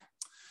stuff. So,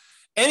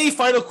 any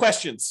final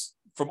questions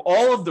from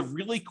all of the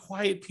really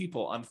quiet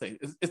people on things?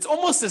 It's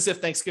almost as if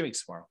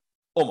Thanksgiving's tomorrow.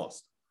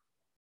 Almost.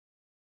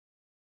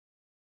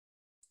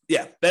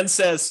 Yeah, Ben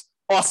says,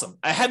 awesome.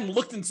 I hadn't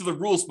looked into the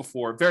rules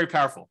before. Very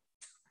powerful.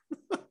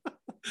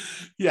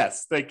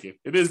 Yes, thank you.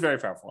 It is very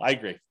powerful. I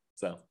agree.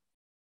 So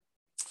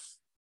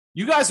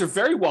you guys are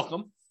very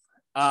welcome.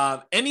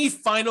 Any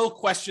final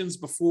questions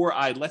before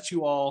I let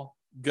you all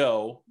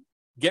go?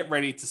 Get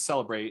ready to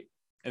celebrate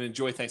and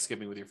enjoy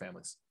Thanksgiving with your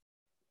families.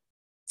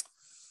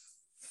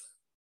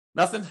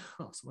 Nothing?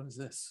 Oh, so what is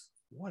this?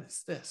 What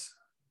is this?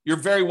 You're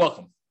very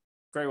welcome.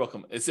 Very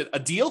welcome. Is it a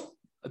deal?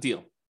 A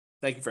deal.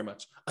 Thank you very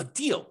much. A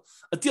deal.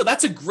 A deal.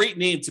 That's a great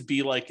name to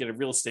be like in a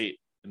real estate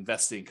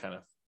investing kind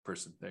of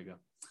person. There you go.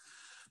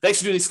 Thanks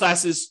for doing these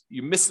classes.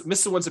 You miss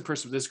the ones in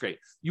person. This is great.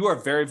 You are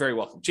very, very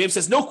welcome. James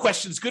says, no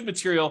questions, good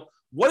material.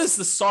 What is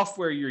the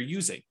software you're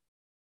using?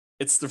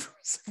 It's the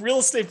Real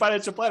Estate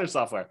Financial Planner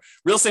software,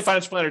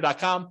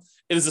 realestatefinancialplanner.com.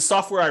 It is the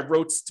software I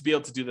wrote to be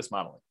able to do this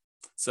modeling.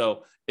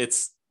 So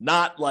it's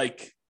not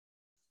like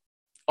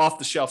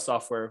off-the-shelf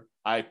software.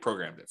 I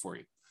programmed it for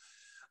you.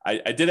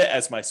 I did it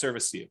as my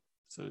service to you.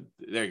 So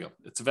there you go.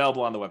 It's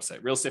available on the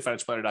website,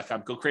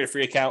 realestatefinancialplanner.com. Go create a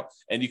free account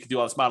and you can do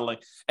all this modeling.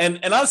 And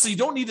honestly, you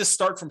don't need to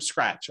start from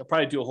scratch. I'll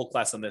probably do a whole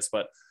class on this,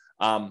 but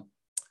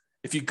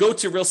if you go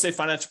to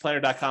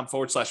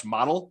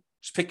realestatefinancialplanner.com/model,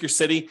 just pick your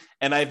city.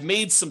 And I've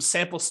made some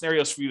sample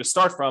scenarios for you to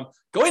start from.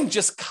 Go ahead and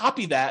just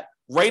copy that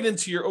right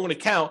into your own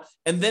account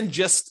and then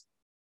just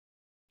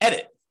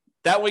edit.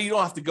 That way you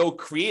don't have to go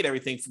create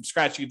everything from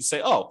scratch. You can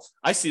say, oh,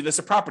 I see there's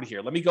a property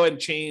here. Let me go ahead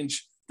and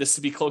change this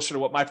to be closer to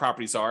what my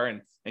properties are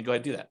and go ahead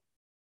and do that.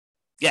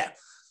 Yeah.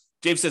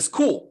 James says,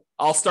 cool.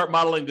 I'll start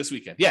modeling this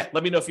weekend. Yeah.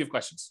 Let me know if you have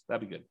questions.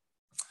 That'd be good.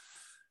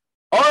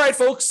 All right,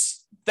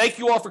 folks. Thank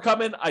you all for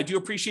coming. I do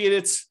appreciate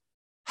it.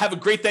 Have a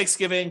great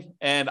Thanksgiving,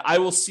 and I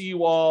will see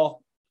you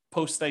all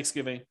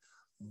post-Thanksgiving.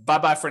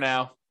 Bye-bye for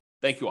now.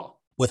 Thank you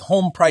all. With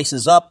home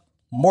prices up,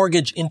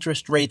 mortgage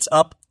interest rates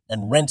up,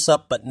 and rents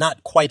up, but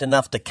not quite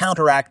enough to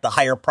counteract the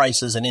higher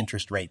prices and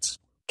interest rates,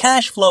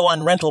 cash flow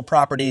on rental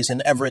properties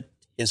in Everett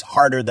is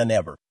harder than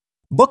ever.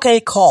 Book a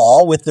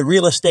call with the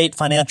Real Estate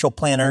Financial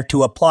Planner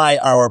to apply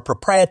our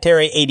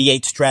proprietary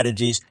 88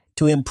 strategies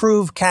to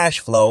improve cash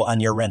flow on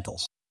your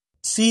rentals.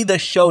 See the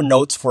show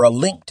notes for a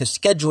link to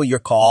schedule your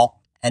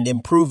call and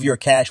improve your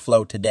cash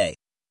flow today.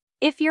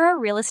 If you're a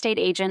real estate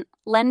agent,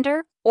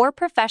 lender, or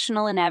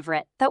professional in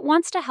Everett that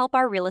wants to help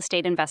our real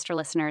estate investor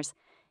listeners,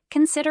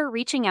 consider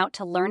reaching out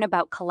to learn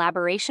about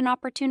collaboration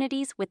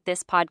opportunities with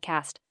this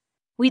podcast.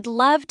 We'd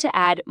love to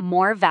add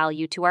more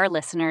value to our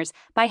listeners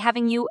by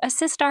having you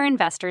assist our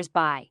investors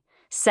buy,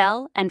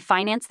 sell, and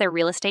finance their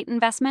real estate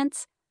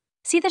investments.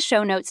 See the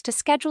show notes to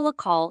schedule a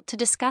call to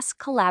discuss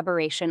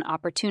collaboration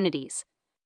opportunities.